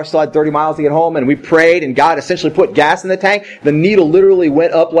how far. Still had 30 miles to get home and we prayed and God essentially put gas in the tank. The needle literally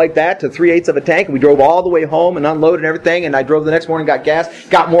went up like that to 3/8 of a tank and we drove all the way home and unloaded everything and I drove the next morning,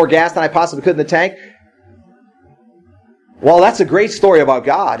 got more gas than I possibly could in the tank. Well, that's a great story about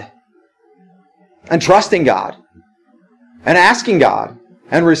God. And trusting God. And asking God.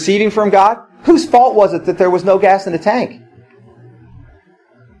 And receiving from God. Whose fault was it that there was no gas in the tank?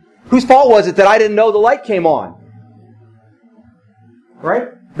 Whose fault was it that I didn't know the light came on? Right?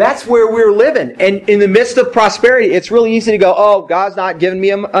 That's where we're living. And in the midst of prosperity, it's really easy to go, oh, God's not giving me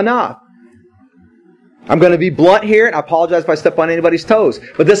enough. I'm going to be blunt here, and I apologize if I step on anybody's toes.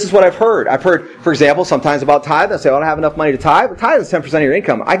 But this is what I've heard. I've heard, for example, sometimes about tithe. I say, I don't have enough money to tithe. But tithe is 10% of your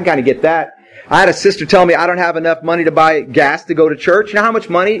income. I can kind of get that. I had a sister tell me I don't have enough money to buy gas to go to church. You know how much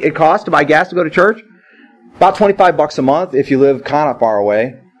money it costs to buy gas to go to church? About $25 a month if you live kind of far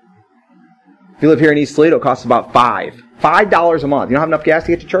away. If you live here in East Toledo, it costs about $5 a month. You don't have enough gas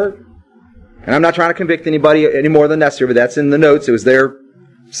to get to church? And I'm not trying to convict anybody any more than necessary, but that's in the notes. It was there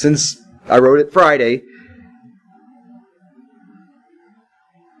since I wrote it Friday.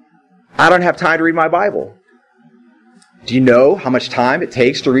 I don't have time to read my Bible. Do you know how much time it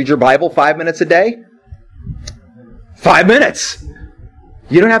takes to read your Bible 5 minutes a day? 5 minutes!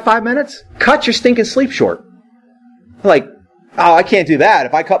 You don't have 5 minutes? Cut your stinking sleep short. Like, oh, I can't do that.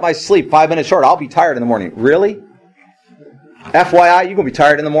 If I cut my sleep 5 minutes short, I'll be tired in the morning. Really? FYI, you're going to be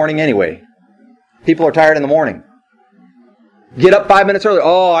tired in the morning anyway. People are tired in the morning. Get up 5 minutes early.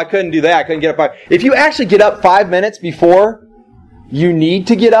 Oh, I couldn't do that. I couldn't get up 5. If you actually get up 5 minutes before you need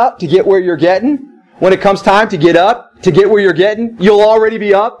to get up to get where you're getting, when it comes time to get up to get where you're getting, you'll already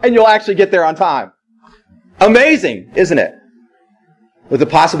be up and you'll actually get there on time. Amazing, isn't it? With the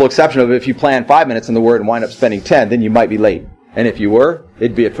possible exception of if you plan 5 minutes in the Word and wind up spending 10, then you might be late. And if you were,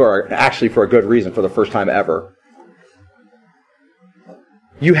 it'd be actually for a good reason, for the first time ever.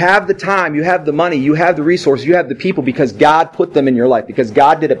 You have the time, you have the money, you have the resources, you have the people because God put them in your life, because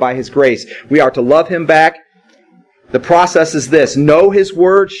God did it by His grace. We are to love Him back. The process is this. Know His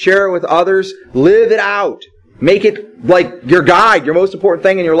Word, share it with others, live it out. Make it like your guide, your most important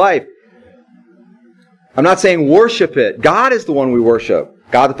thing in your life. I'm not saying worship it. God is the one we worship.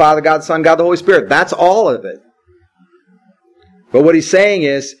 God the Father, God the Son, God the Holy Spirit. That's all of it. But what He's saying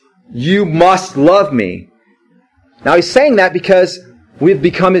is, you must love me. Now He's saying that because we've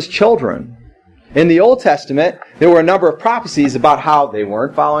become His children. In the Old Testament, there were a number of prophecies about how they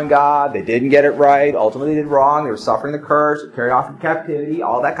weren't following God, they didn't get it right, ultimately did wrong, they were suffering the curse, carried off in captivity,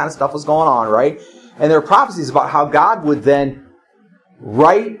 all that kind of stuff was going on, right? And there are prophecies about how God would then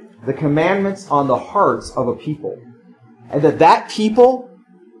write the commandments on the hearts of a people. And that people,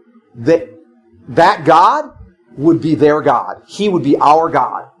 that God would be their God. He would be our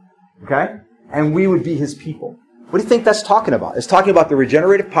God. Okay? and we would be His people. What do you think that's talking about? It's talking about the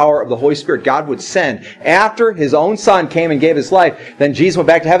regenerative power of the Holy Spirit God would send. After His own Son came and gave His life, then Jesus went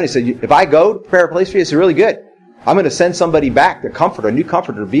back to heaven. He said, if I go to prepare a place for you, it's really good. I'm going to send somebody back, a new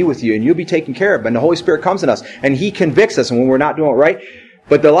comforter, to be with you, and you'll be taken care of. And the Holy Spirit comes in us, and He convicts us when we're not doing it right.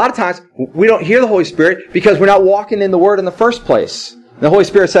 But a lot of times, we don't hear the Holy Spirit because we're not walking in the Word in the first place. And the Holy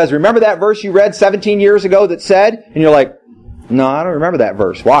Spirit says, remember that verse you read 17 years ago that said? And you're like, no, I don't remember that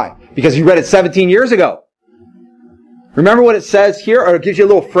verse. Why? Because you read it 17 years ago. Remember what it says here, or it gives you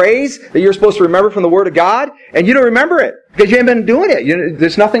a little phrase that you're supposed to remember from the Word of God, and you don't remember it because you haven't been doing it.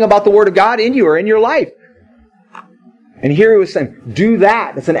 There's nothing about the Word of God in you or in your life. And here he was saying, do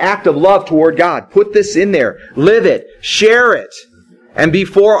that. It's an act of love toward God. Put this in there. Live it. Share it. And be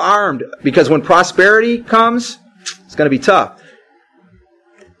forearmed, because when prosperity comes, it's going to be tough.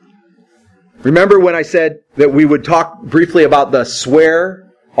 Remember when I said that we would talk briefly about the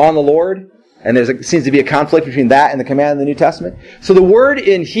swear on the Lord? And there seems to be a conflict between that and the command in the New Testament. So the word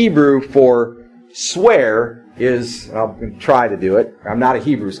in Hebrew for swear is, I'll try to do it. I'm not a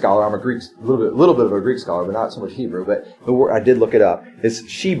Hebrew scholar. I'm a little bit of a Greek scholar, but not so much Hebrew. But the word, I did look it up. It's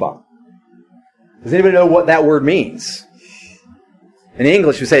Sheba. Does anybody know what that word means? In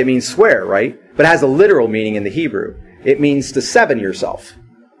English, we say it means swear, right? But it has a literal meaning in the Hebrew. It means to seven yourself.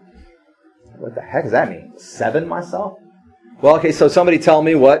 What the heck does that mean? Seven myself? Well, okay, so somebody tell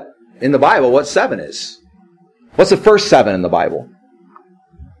me what, in the Bible, what seven is. What's the first seven in the Bible?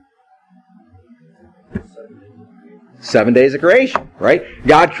 7 days of creation, right?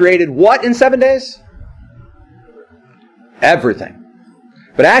 God created what in 7 days? Everything.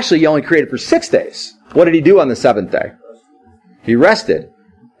 But actually, He only created for 6 days. What did He do on the seventh day? He rested,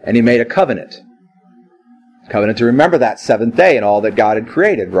 and He made a covenant. Covenant to remember that seventh day and all that God had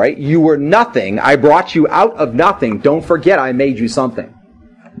created, right? You were nothing. I brought you out of nothing. Don't forget I made you something.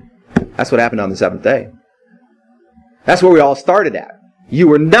 That's what happened on the seventh day. That's where we all started at. You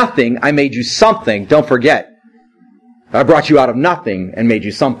were nothing. I made you something. Don't forget. I brought you out of nothing and made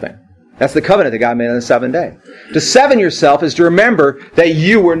you something. That's the covenant that God made on the seventh day. To seven yourself is to remember that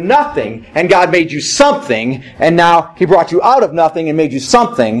you were nothing and God made you something, and now He brought you out of nothing and made you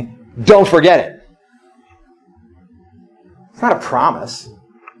something. Don't forget it. It's not a promise.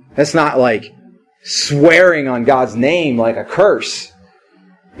 It's not like swearing on God's name like a curse.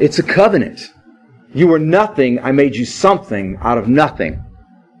 It's a covenant. You were nothing, I made you something out of nothing.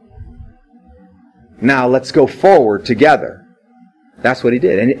 Now let's go forward together. That's what He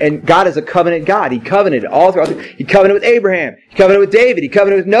did. And God is a covenant God. He covenanted all throughout. He covenanted with Abraham. He covenanted with David. He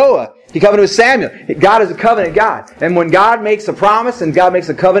covenanted with Noah. He covenanted with Samuel. God is a covenant God. And when God makes a promise and God makes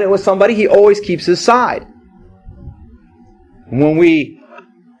a covenant with somebody, He always keeps His side. When we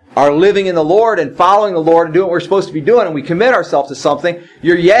are living in the Lord and following the Lord and doing what we're supposed to be doing, and we commit ourselves to something,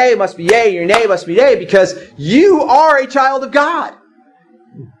 your yea must be yea, your nay must be nay, because you are a child of God.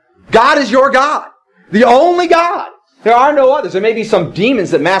 God is your God. The only God. There are no others. There may be some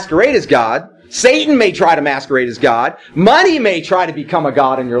demons that masquerade as God. Satan may try to masquerade as God. Money may try to become a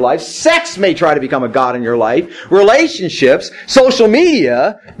God in your life. Sex may try to become a God in your life. Relationships, social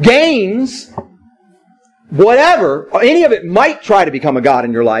media, games, whatever, any of it might try to become a God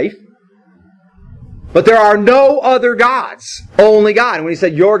in your life. But there are no other gods. Only God. And when He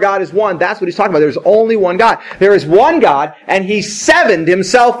said your God is one, that's what He's talking about. There's only one God. There is one God, and He sevened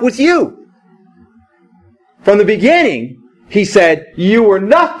Himself with you. From the beginning, He said, you were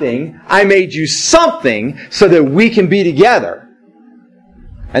nothing, I made you something so that we can be together.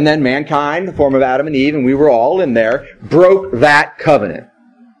 And then mankind, in the form of Adam and Eve, and we were all in there, broke that covenant.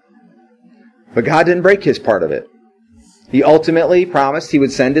 But God didn't break His part of it. He ultimately promised He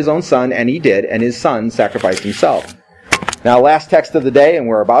would send His own Son, and He did, and His Son sacrificed Himself. Now, last text of the day, and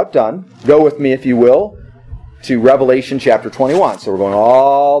we're about done. Go with me, if you will, to Revelation chapter 21. So we're going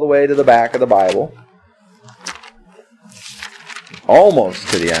all the way to the back of the Bible. Almost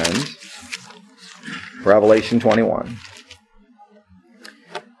to the end. Revelation 21.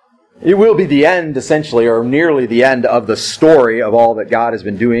 It will be the end, essentially, or nearly the end of the story of all that God has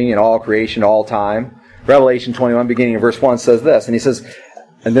been doing in all creation, all time. Revelation 21, beginning in verse 1, says this. And he says,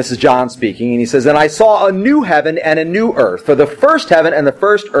 and this is John speaking, and he says, and I saw a new heaven and a new earth, for the first heaven and the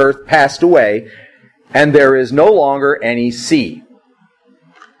first earth passed away, and there is no longer any sea.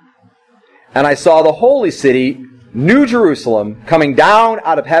 And I saw the holy city, New Jerusalem, coming down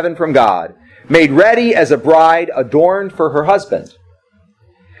out of heaven from God, made ready as a bride adorned for her husband.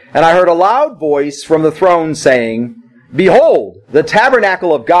 And I heard a loud voice from the throne saying, behold, the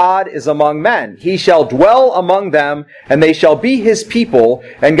tabernacle of God is among men. He shall dwell among them, and they shall be His people,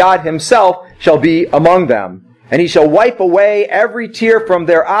 and God Himself shall be among them. And he shall wipe away every tear from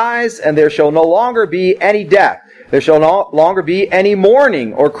their eyes, and there shall no longer be any death. There shall no longer be any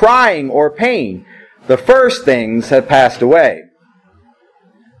mourning, or crying, or pain. The first things have passed away.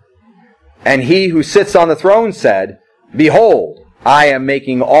 And he who sits on the throne said, Behold, I am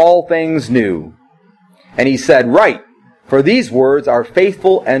making all things new. And he said, Write, for these words are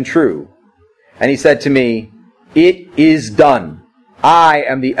faithful and true. And he said to me, It is done. I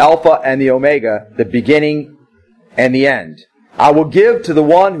am the Alpha and the Omega, the beginning and the end. I will give to the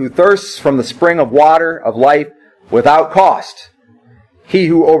one who thirsts from the spring of water of life without cost. He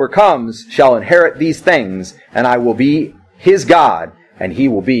who overcomes shall inherit these things, and I will be his God, and he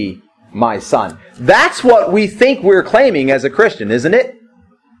will be my son. That's what we think we're claiming as a Christian, isn't it?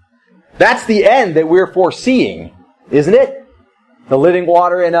 That's the end that we're foreseeing, isn't it? The living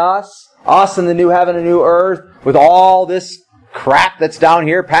water in us in the new heaven and new earth, with all this crap that's down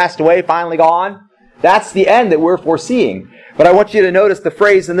here, passed away, finally gone. That's the end that we're foreseeing. But I want you to notice the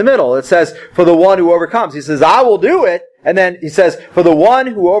phrase in the middle. It says, for the one who overcomes. He says, I will do it. And then he says, for the one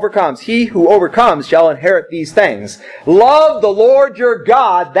who overcomes, he who overcomes shall inherit these things. Love the Lord your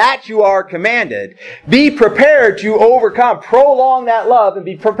God, that you are commanded. Be prepared to overcome. Prolong that love and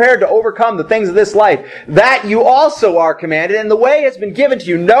be prepared to overcome the things of this life, that you also are commanded. And the way has been given to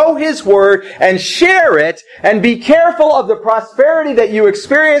you. Know his word and share it, and be careful of the prosperity that you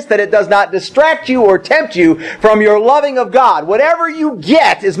experience, that it does not distract you or tempt you from your loving of God. Whatever you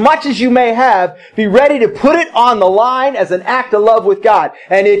get, as much as you may have, be ready to put it on the line as an act of love with God.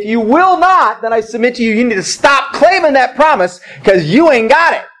 And if you will not, then I submit to you, you need to stop claiming that promise, because you ain't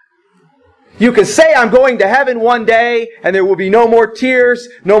got it. You can say, I'm going to heaven one day, and there will be no more tears,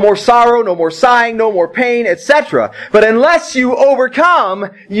 no more sorrow, no more sighing, no more pain, etc. But unless you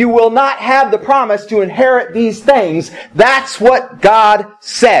overcome, you will not have the promise to inherit these things. That's what God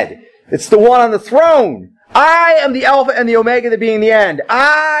said. It's the one on the throne. I am the Alpha and the Omega, the being the end.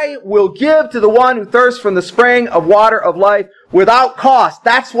 I will give to the one who thirsts from the spring of water of life without cost.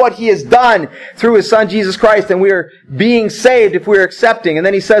 That's what he has done through his Son Jesus Christ, and we are being saved if we are accepting. And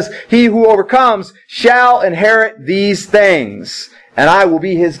then he says, he who overcomes shall inherit these things, and I will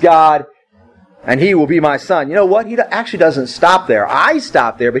be his God, and he will be my son. You know what? He actually doesn't stop there. I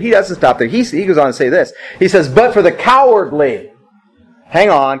stop there, but he doesn't stop there. He goes on to say this. He says, but for the cowardly. Hang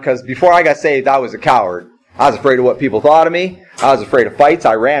on, because before I got saved, I was a coward. I was afraid of what people thought of me. I was afraid of fights.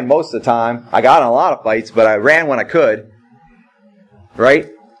 I ran most of the time. I got in a lot of fights, but I ran when I could. Right?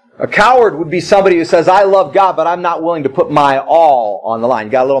 A coward would be somebody who says, I love God, but I'm not willing to put my all on the line.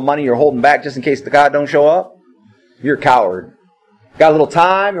 You got a little money you're holding back just in case the God don't show up? You're a coward. Got a little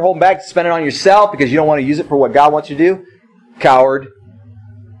time you're holding back to spend it on yourself because you don't want to use it for what God wants you to do? Coward.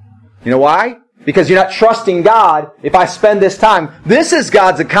 You know why? Because you're not trusting God. If I spend this time, this is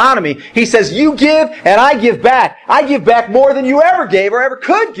God's economy. He says, you give and I give back. I give back more than you ever gave or ever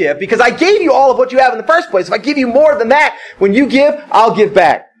could give, because I gave you all of what you have in the first place. If I give you more than that, when you give, I'll give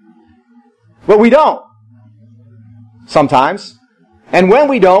back. But we don't. Sometimes. And when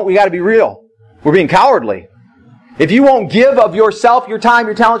we don't, we got to be real. We're being cowardly. If you won't give of yourself, your time,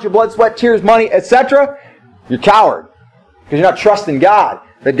 your talents, your blood, sweat, tears, money, etc., you're a coward. Because you're not trusting God,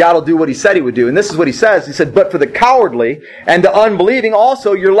 that God will do what he said he would do. And this is what he says. He said, but for the cowardly and the unbelieving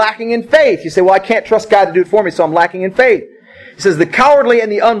also, you're lacking in faith. You say, well, I can't trust God to do it for me, so I'm lacking in faith. He says, the cowardly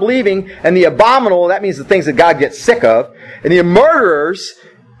and the unbelieving and the abominable, that means the things that God gets sick of, and the murderers,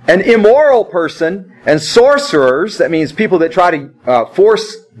 an immoral person, and sorcerers, that means people that try to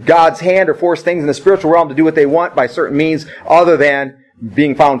force God's hand or force things in the spiritual realm to do what they want by certain means other than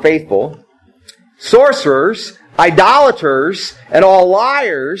being found faithful. Sorcerers, idolaters, and all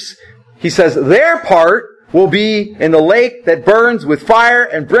liars, he says, their part will be in the lake that burns with fire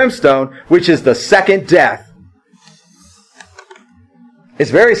and brimstone, which is the second death. It's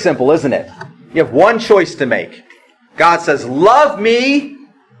very simple, isn't it? You have one choice to make. God says, love me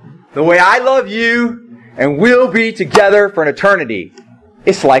the way I love you, and we'll be together for an eternity.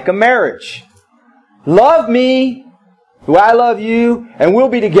 It's like a marriage. Love me the way I love you, and we'll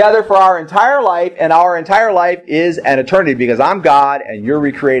be together for our entire life, and our entire life is an eternity, because I'm God and you're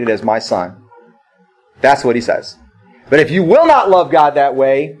recreated as my son. That's what he says. But if you will not love God that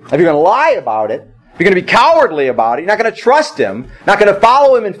way, if you're going to lie about it, if you're going to be cowardly about it, you're not going to trust him, not going to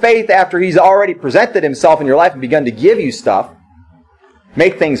follow him in faith after he's already presented himself in your life and begun to give you stuff,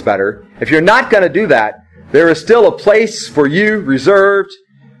 make things better. If you're not going to do that, there is still a place for you reserved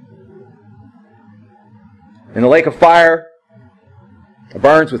in the lake of fire that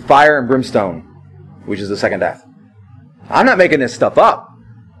burns with fire and brimstone, which is the second death. I'm not making this stuff up.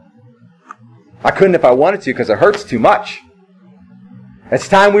 I couldn't if I wanted to, because it hurts too much. It's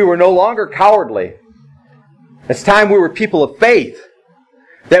time we were no longer cowardly. It's time we were people of faith.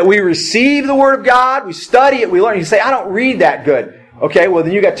 That we receive the Word of God, we study it, we learn. You say, I don't read that good. Okay, well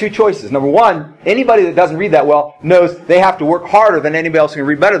then you got two choices. Number one, anybody that doesn't read that well knows they have to work harder than anybody else who can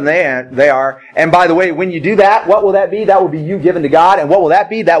read better than they are. And by the way, when you do that, what will that be? That will be you given to God. And what will that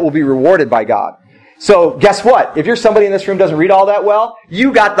be? That will be rewarded by God. So guess what? If you're somebody in this room who doesn't read all that well,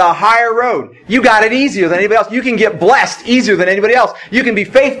 you got the higher road. You got it easier than anybody else. You can get blessed easier than anybody else. You can be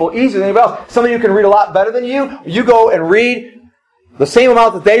faithful easier than anybody else. Some of you can read a lot better than you. You go and read the same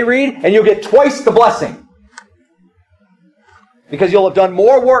amount that they read, and you'll get twice the blessing. Because you'll have done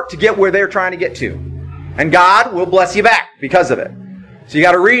more work to get where they're trying to get to. And God will bless you back because of it. So you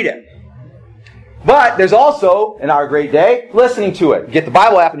got to read it. But there's also, in our great day, listening to it. Get the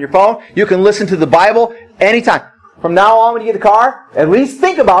Bible app on your phone. You can listen to the Bible anytime. From now on, when you get in the car, at least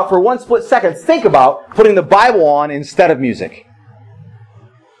think about, for one split second, think about putting the Bible on instead of music.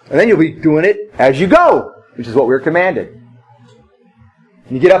 And then you'll be doing it as you go, which is what we're commanded.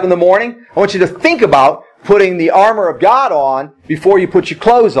 When you get up in the morning, I want you to think about putting the armor of God on before you put your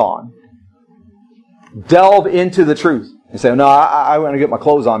clothes on. Delve into the truth. You say, no, I want to get my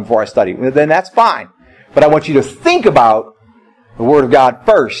clothes on before I study. Well, then that's fine. But I want you to think about the Word of God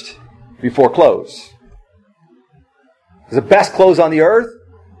first before clothes. Because the best clothes on the earth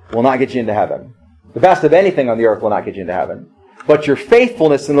will not get you into heaven. The best of anything on the earth will not get you into heaven. But your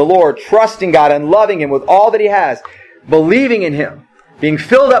faithfulness in the Lord, trusting God and loving Him with all that He has, believing in Him, being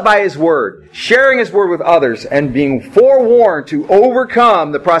filled up by His Word, sharing His Word with others, and being forewarned to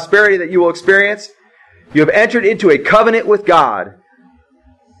overcome the prosperity that you will experience, you have entered into a covenant with God.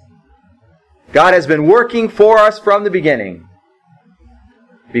 God has been working for us from the beginning,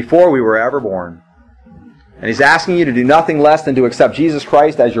 before we were ever born. And He's asking you to do nothing less than to accept Jesus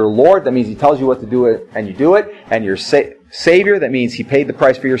Christ as your Lord. That means He tells you what to do it, and you do it. And your Savior, that means He paid the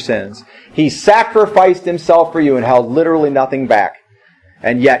price for your sins. He sacrificed Himself for you and held literally nothing back.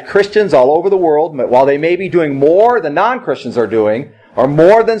 And yet Christians all over the world, while they may be doing more than non-Christians are doing, or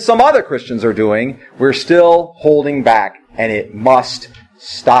more than some other Christians are doing, we're still holding back. And it must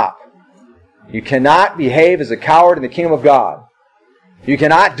stop. You cannot behave as a coward in the kingdom of God. You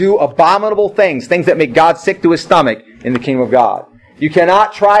cannot do abominable things, things that make God sick to His stomach in the kingdom of God. You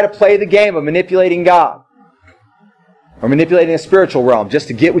cannot try to play the game of manipulating God or manipulating a spiritual realm just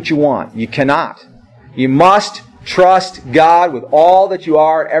to get what you want. You cannot. You must trust God with all that you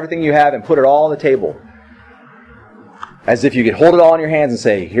are, everything you have, and put it all on the table. As if you could hold it all in your hands and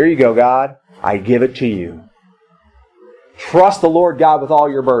say, here you go, God, I give it to you. Trust the Lord God with all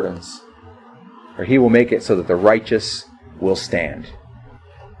your burdens, or He will make it so that the righteous will stand.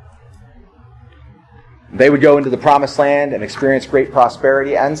 They would go into the promised land and experience great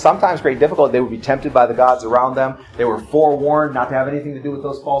prosperity and sometimes great difficulty. They would be tempted by the gods around them. They were forewarned not to have anything to do with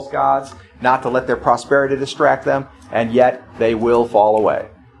those false gods, not to let their prosperity distract them, and yet they will fall away.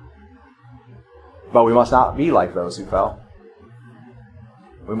 But we must not be like those who fell.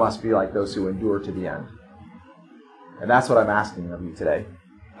 We must be like those who endure to the end. And that's what I'm asking of you today.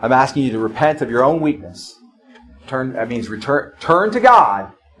 I'm asking you to repent of your own weakness. That means turn to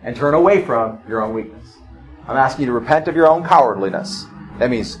God and turn away from your own weakness. I'm asking you to repent of your own cowardliness. That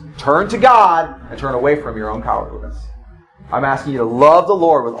means turn to God and turn away from your own cowardliness. I'm asking you to love the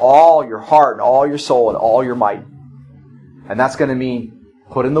Lord with all your heart and all your soul and all your might. And that's going to mean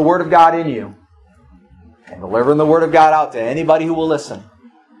putting the Word of God in you and delivering the Word of God out to anybody who will listen.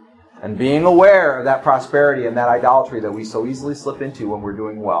 And being aware of that prosperity and that idolatry that we so easily slip into when we're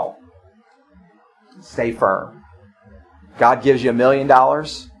doing well. Stay firm. God gives you $1 million.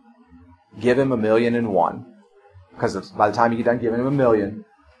 Give Him 1,000,001. Because by the time you get done giving Him $1 million,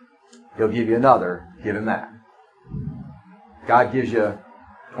 He'll give you another. Give Him that. God gives you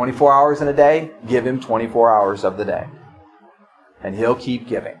 24 hours in a day. Give Him 24 hours of the day. And He'll keep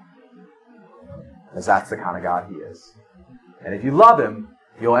giving. Because that's the kind of God He is. And if you love Him,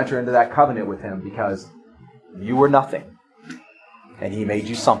 you'll enter into that covenant with Him because you were nothing. And He made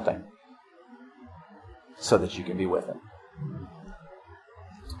you something. So that you can be with Him.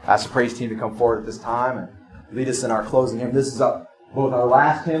 I ask the praise team to come forward at this time and lead us in our closing hymn. This is both our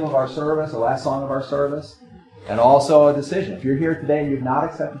last hymn of our service, the last song of our service, and also a decision. If you're here today and you've not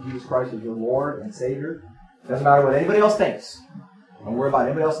accepted Jesus Christ as your Lord and Savior, it doesn't matter what anybody else thinks. Don't worry about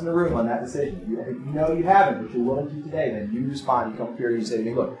anybody else in the room on that decision. If you know you haven't, but you're willing to today, then you respond. You come up here and you say to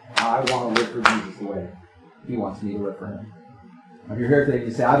me, look, I want to live for Jesus the way He wants me to live for Him. If you're here today and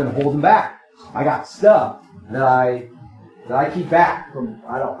you say, I've been holding back. I got stuff that I keep back from.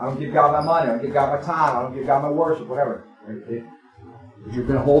 I don't give God my money. I don't give God my time. I don't give God my worship. Whatever. If you've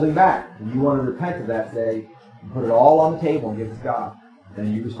been holding back and you want to repent of that today, put it all on the table and give it to God.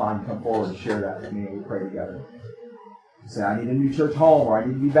 then you respond, you come forward and share that with me, and we pray together. You say, I need a new church home, or I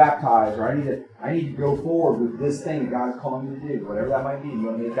need to be baptized, or I need to go forward with this thing that God is calling me to do, whatever that might be. You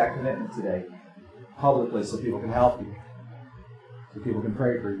want to make that commitment today, publicly, so people can help you, so people can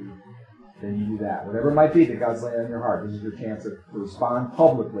pray for you. Then you do that. Whatever it might be that God's laying on your heart, this is your chance to respond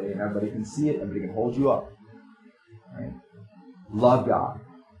publicly, and everybody can see it, everybody can hold you up. Right? Love God.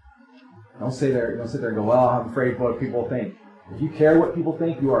 Don't sit there and go, well, I'm afraid of what people think. If you care what people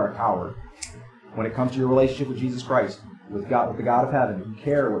think, you are a coward. When it comes to your relationship with Jesus Christ, with God, with the God of heaven, if you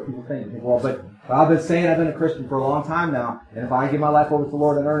care what people think, you think, well, but I've been saying I've been a Christian for a long time now, and if I give my life over to the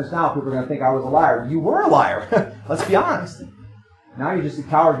Lord in earnest now, people are going to think I was a liar. You were a liar. Let's be honest. Now you're just a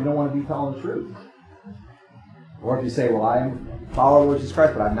coward. You don't want to be telling the truth. Or if you say, well, I am a follower of Lord Jesus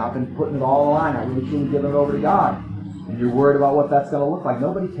Christ, but I've not been putting it all on the line. I've really truly given it over to God. And you're worried about what that's going to look like.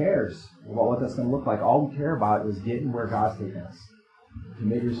 Nobody cares about what that's going to look like. All we care about is getting where God's taking us.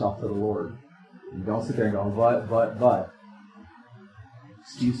 Commit yourself to the Lord. You don't sit there and go, but.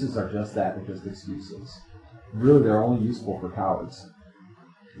 Excuses are just that. They're just excuses. Really, they're only useful for cowards.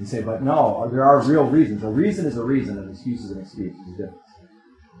 You say, but no, there are real reasons. A reason is a reason, and an excuse is an excuse. There's a difference.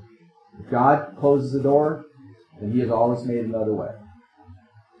 If God closes the door, then He has always made another way.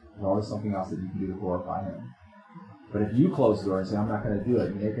 There's always something else that you can do to glorify Him. But if you close the door and say, I'm not going to do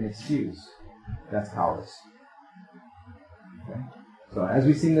it, you make an excuse, that's cowardice. Okay? So as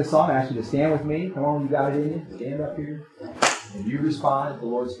we sing this song, I ask you to stand with me. Come on, you got it in you. Stand up here. And you respond if the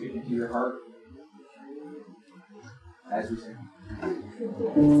Lord's speaking to your heart as we sing.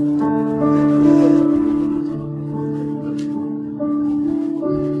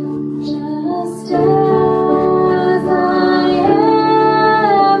 Just as I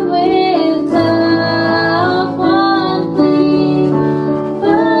am without one plea,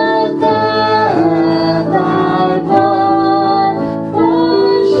 but that thy blood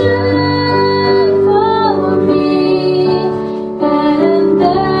was shed for me, and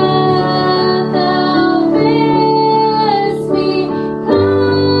that thou bidst me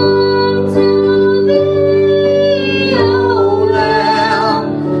come to thee, O Lamb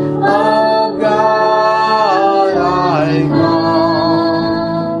of God, I come,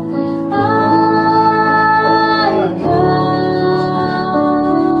 I come.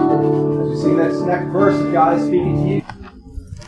 As we sing this next verse, if God is speaking to you,